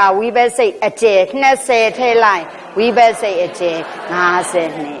ကုတ္တရာဝိဘက်စိတ်အကျယ်20ထည့်လိုက်ဝိဘက်စိတ်အကျယ်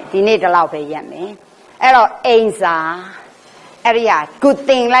52ဒီနေ့ဒီလောက်ပဲရက်မယ်အဲ့တော့အိမ်စာအဲ့ဒီဟာကု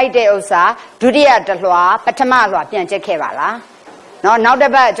တင်လိုက်တဲ့ဥစ္စာဒုတိယတလွှာပထမလွှာပြန်ချက်ခဲ့ပါလားနော်နောက်တ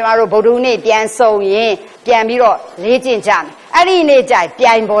စ်ပတ်ကျမတို့ဗုဒ္ဓနေ့ပြန်ဆုံရင်ပြန်ပြီးတော့လေ့ကျင့်ကြမယ်အဲ့ဒီနေ့ကျရင်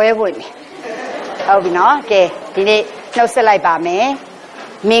ပြိုင်ပွဲဝင်မယ်ဟုတ်ပြီနော်ကဲဒီနေ့နှုတ်ဆက်လိုက်ပါမယ်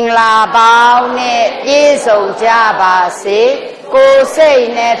မင်္ဂလာပေါင်းနဲ့ပြည့်စုံကြပါစေကိုယ်စိတ်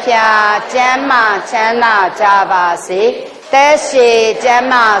နဲ့ဖြာကျမ်းမာချမ်းသာကြပါစေသက်ရှည်ကျမ်း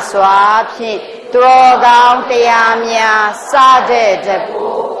မာစွာဖြင့်သူတော်ကောင်းတရားများစတဲ့တကူ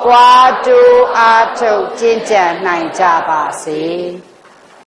ပွားတူအားထုတ်ကျင့်ကြံနိုင်ကြပါစေ